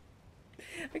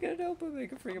 I gotta help him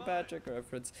make a freaking Patrick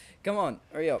reference. Come on,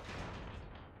 hurry up.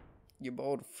 You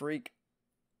bold freak.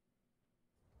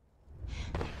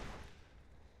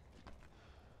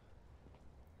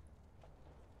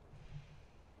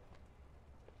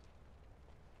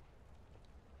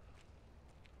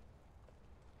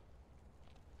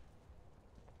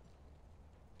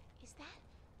 Is that...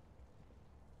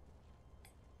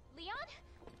 Leon?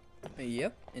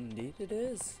 Yep, indeed it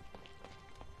is.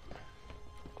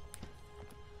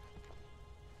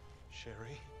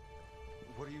 Sherry,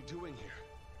 what are you doing here?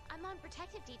 I'm on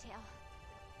protective detail.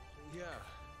 Yeah.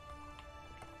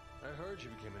 I heard you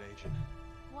became an agent.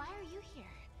 Why are you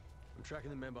here? I'm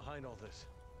tracking the man behind all this.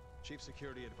 Chief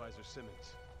Security Advisor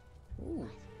Simmons. Ooh.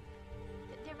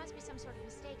 There must be some sort of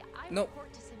mistake. I Nope.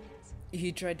 report to Simmons.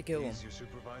 He tried to kill him. He's your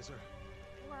supervisor?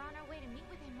 We're on our way to meet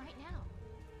with him right now.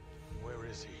 Where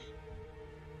is he?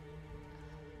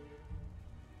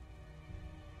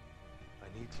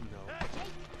 I need to know.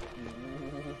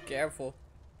 Ooh, careful.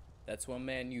 That's one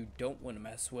man you don't want to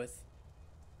mess with.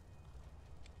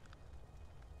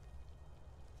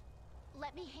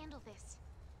 Let me handle this.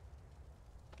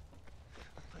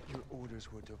 Your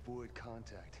orders were to avoid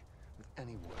contact with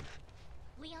anyone.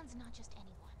 Leon's not just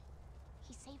anyone.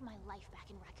 He saved my life back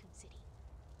in Raccoon City.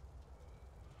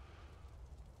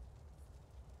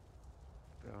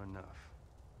 Fair enough.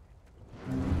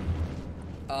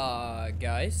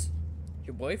 Guys,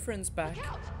 your boyfriend's back. Look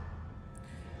out!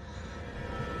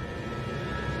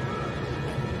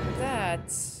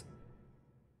 That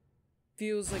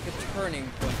feels like a turning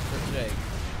point for Jake.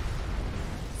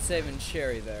 Saving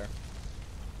Sherry there.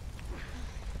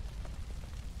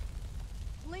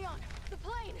 Leon, the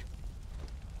plane!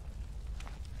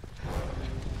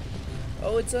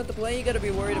 Oh, it's not the plane you gotta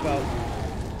be worried about.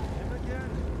 Him again?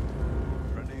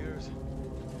 Friend of yours?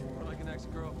 More like an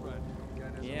ex-girlfriend. Guy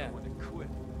doesn't know when to quit.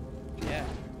 Yeah.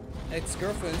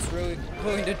 Ex-girlfriend's really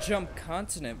going to jump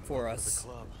continent for us.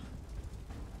 Club.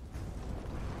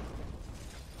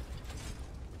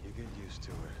 You get used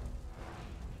to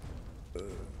it.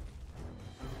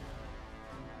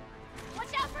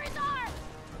 Watch out for his arm!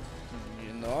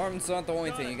 And the arm's not the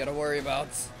only thing you gotta worry about.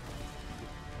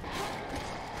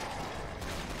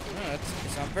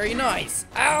 It's not very nice.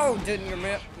 Ow! Didn't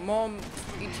your mom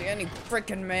teach you any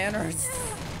frickin' manners?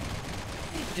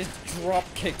 Just drop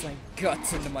kicked my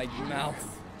guts into my mouth.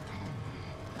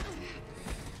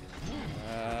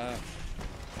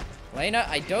 Lena,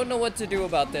 I don't know what to do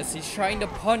about this. He's trying to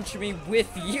punch me with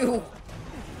you.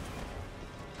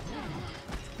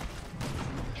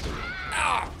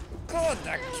 Ah! God,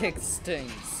 that kick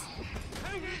stings.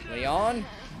 Leon?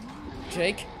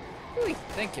 Jake? Ooh,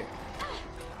 thank you.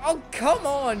 Oh, come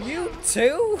on, you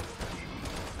two!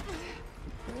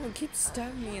 Oh, keep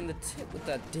stabbing me in the tip with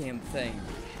that damn thing.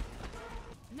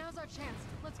 Now's our chance.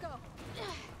 Let's go.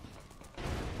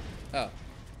 Oh.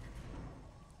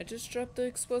 I just dropped the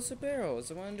explosive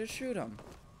barrels. I wanted to shoot him.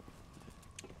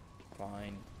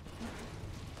 Fine.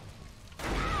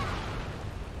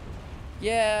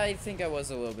 Yeah, I think I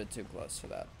was a little bit too close for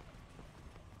that.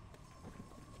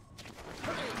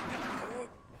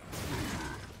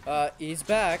 He's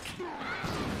back.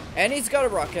 And he's got a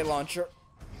rocket launcher.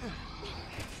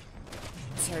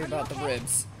 Sorry about the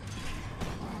ribs.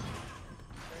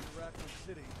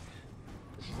 City.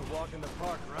 This is a walk in the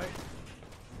park, right?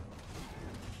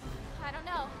 I don't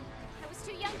know. I was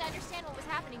too young to understand what was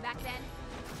happening back then.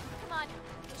 Come on,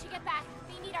 we should get back.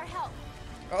 They need our help.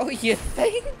 Oh, you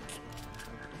think?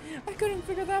 I couldn't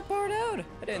figure that part out.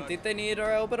 I didn't think they needed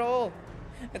our help at all.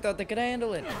 I thought they could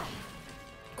handle it.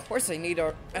 Of course they need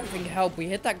our effing help. We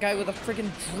hit that guy with a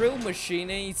freaking drill machine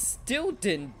and he still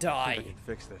didn't die. I can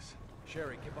fix this.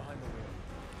 Sherry, get behind the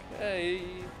wheel. Hey.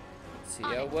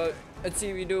 Let's see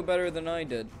if you do it better than I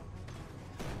did.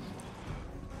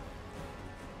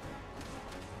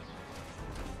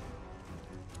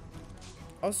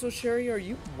 Also, Sherry, are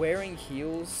you wearing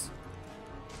heels?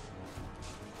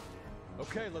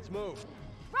 Okay, let's move.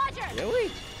 Roger!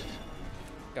 Really?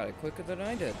 Got it quicker than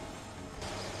I did.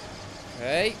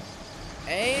 Okay.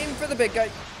 Aim for the big guy.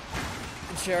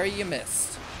 And Sherry, you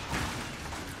missed.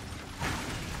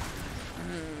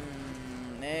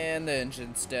 And the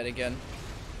engine's dead again.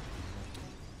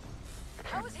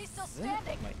 How is he still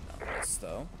standing? Might not miss,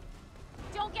 though.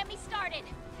 Don't get me started.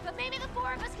 But maybe the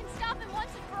four of us can stop him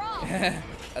once and for all.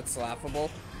 That's laughable.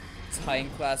 This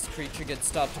high-class creature gets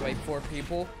stopped by 4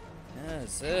 people.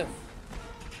 As if.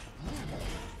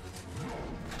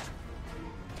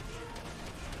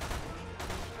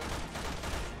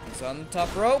 He's on the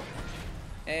top rope.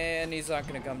 And he's not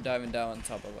gonna come diving down on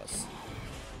top of us.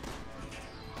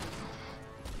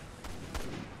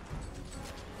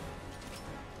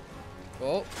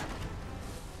 Oh.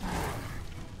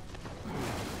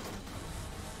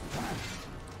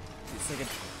 He's like a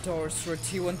Taurus for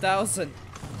T-1000.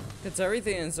 Gets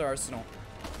everything in his arsenal.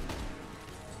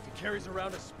 He carries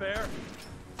around a spare.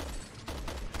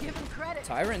 Give him credit.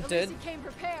 Tyrant At least did. he came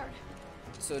prepared.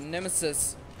 So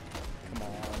Nemesis, come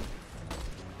on.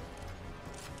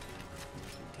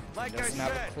 Like I Doesn't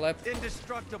have a said, clip.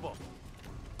 indestructible.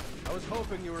 I was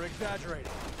hoping you were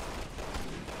exaggerating.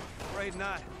 Afraid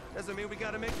not. Doesn't mean we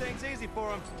gotta make things easy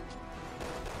for him.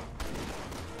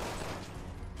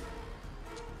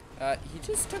 He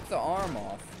just took the arm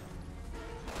off.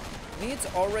 I think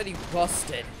it's already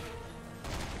busted.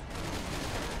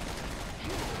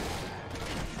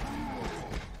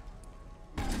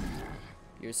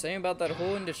 You're saying about that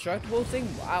whole indestructible thing?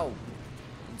 Wow.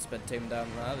 Didn't spend him down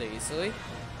that easily.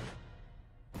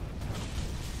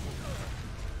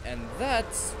 And that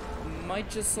might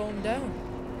just slow him down.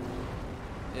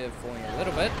 If only a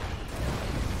little bit.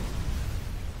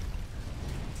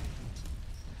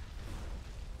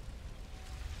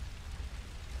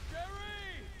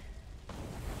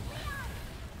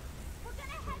 We're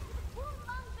gonna head to the Wu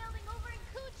Lung building over in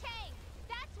Kuchang.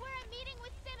 That's where I'm meeting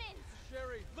with Simmons.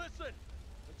 Sherry, listen!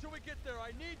 Until we get there,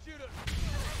 I need you to...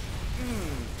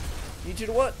 Need you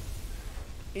to what?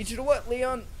 Need you to what,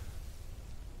 Leon?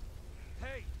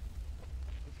 Hey!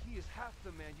 If he is half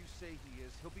the man you say he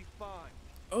is, he'll be fine.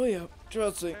 Oh yeah,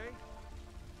 trust me. Okay?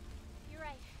 You're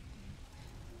right.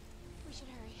 We should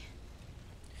hurry.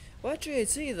 Well, actually, I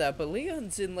see that, but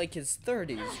Leon's in like his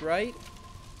 30s, right?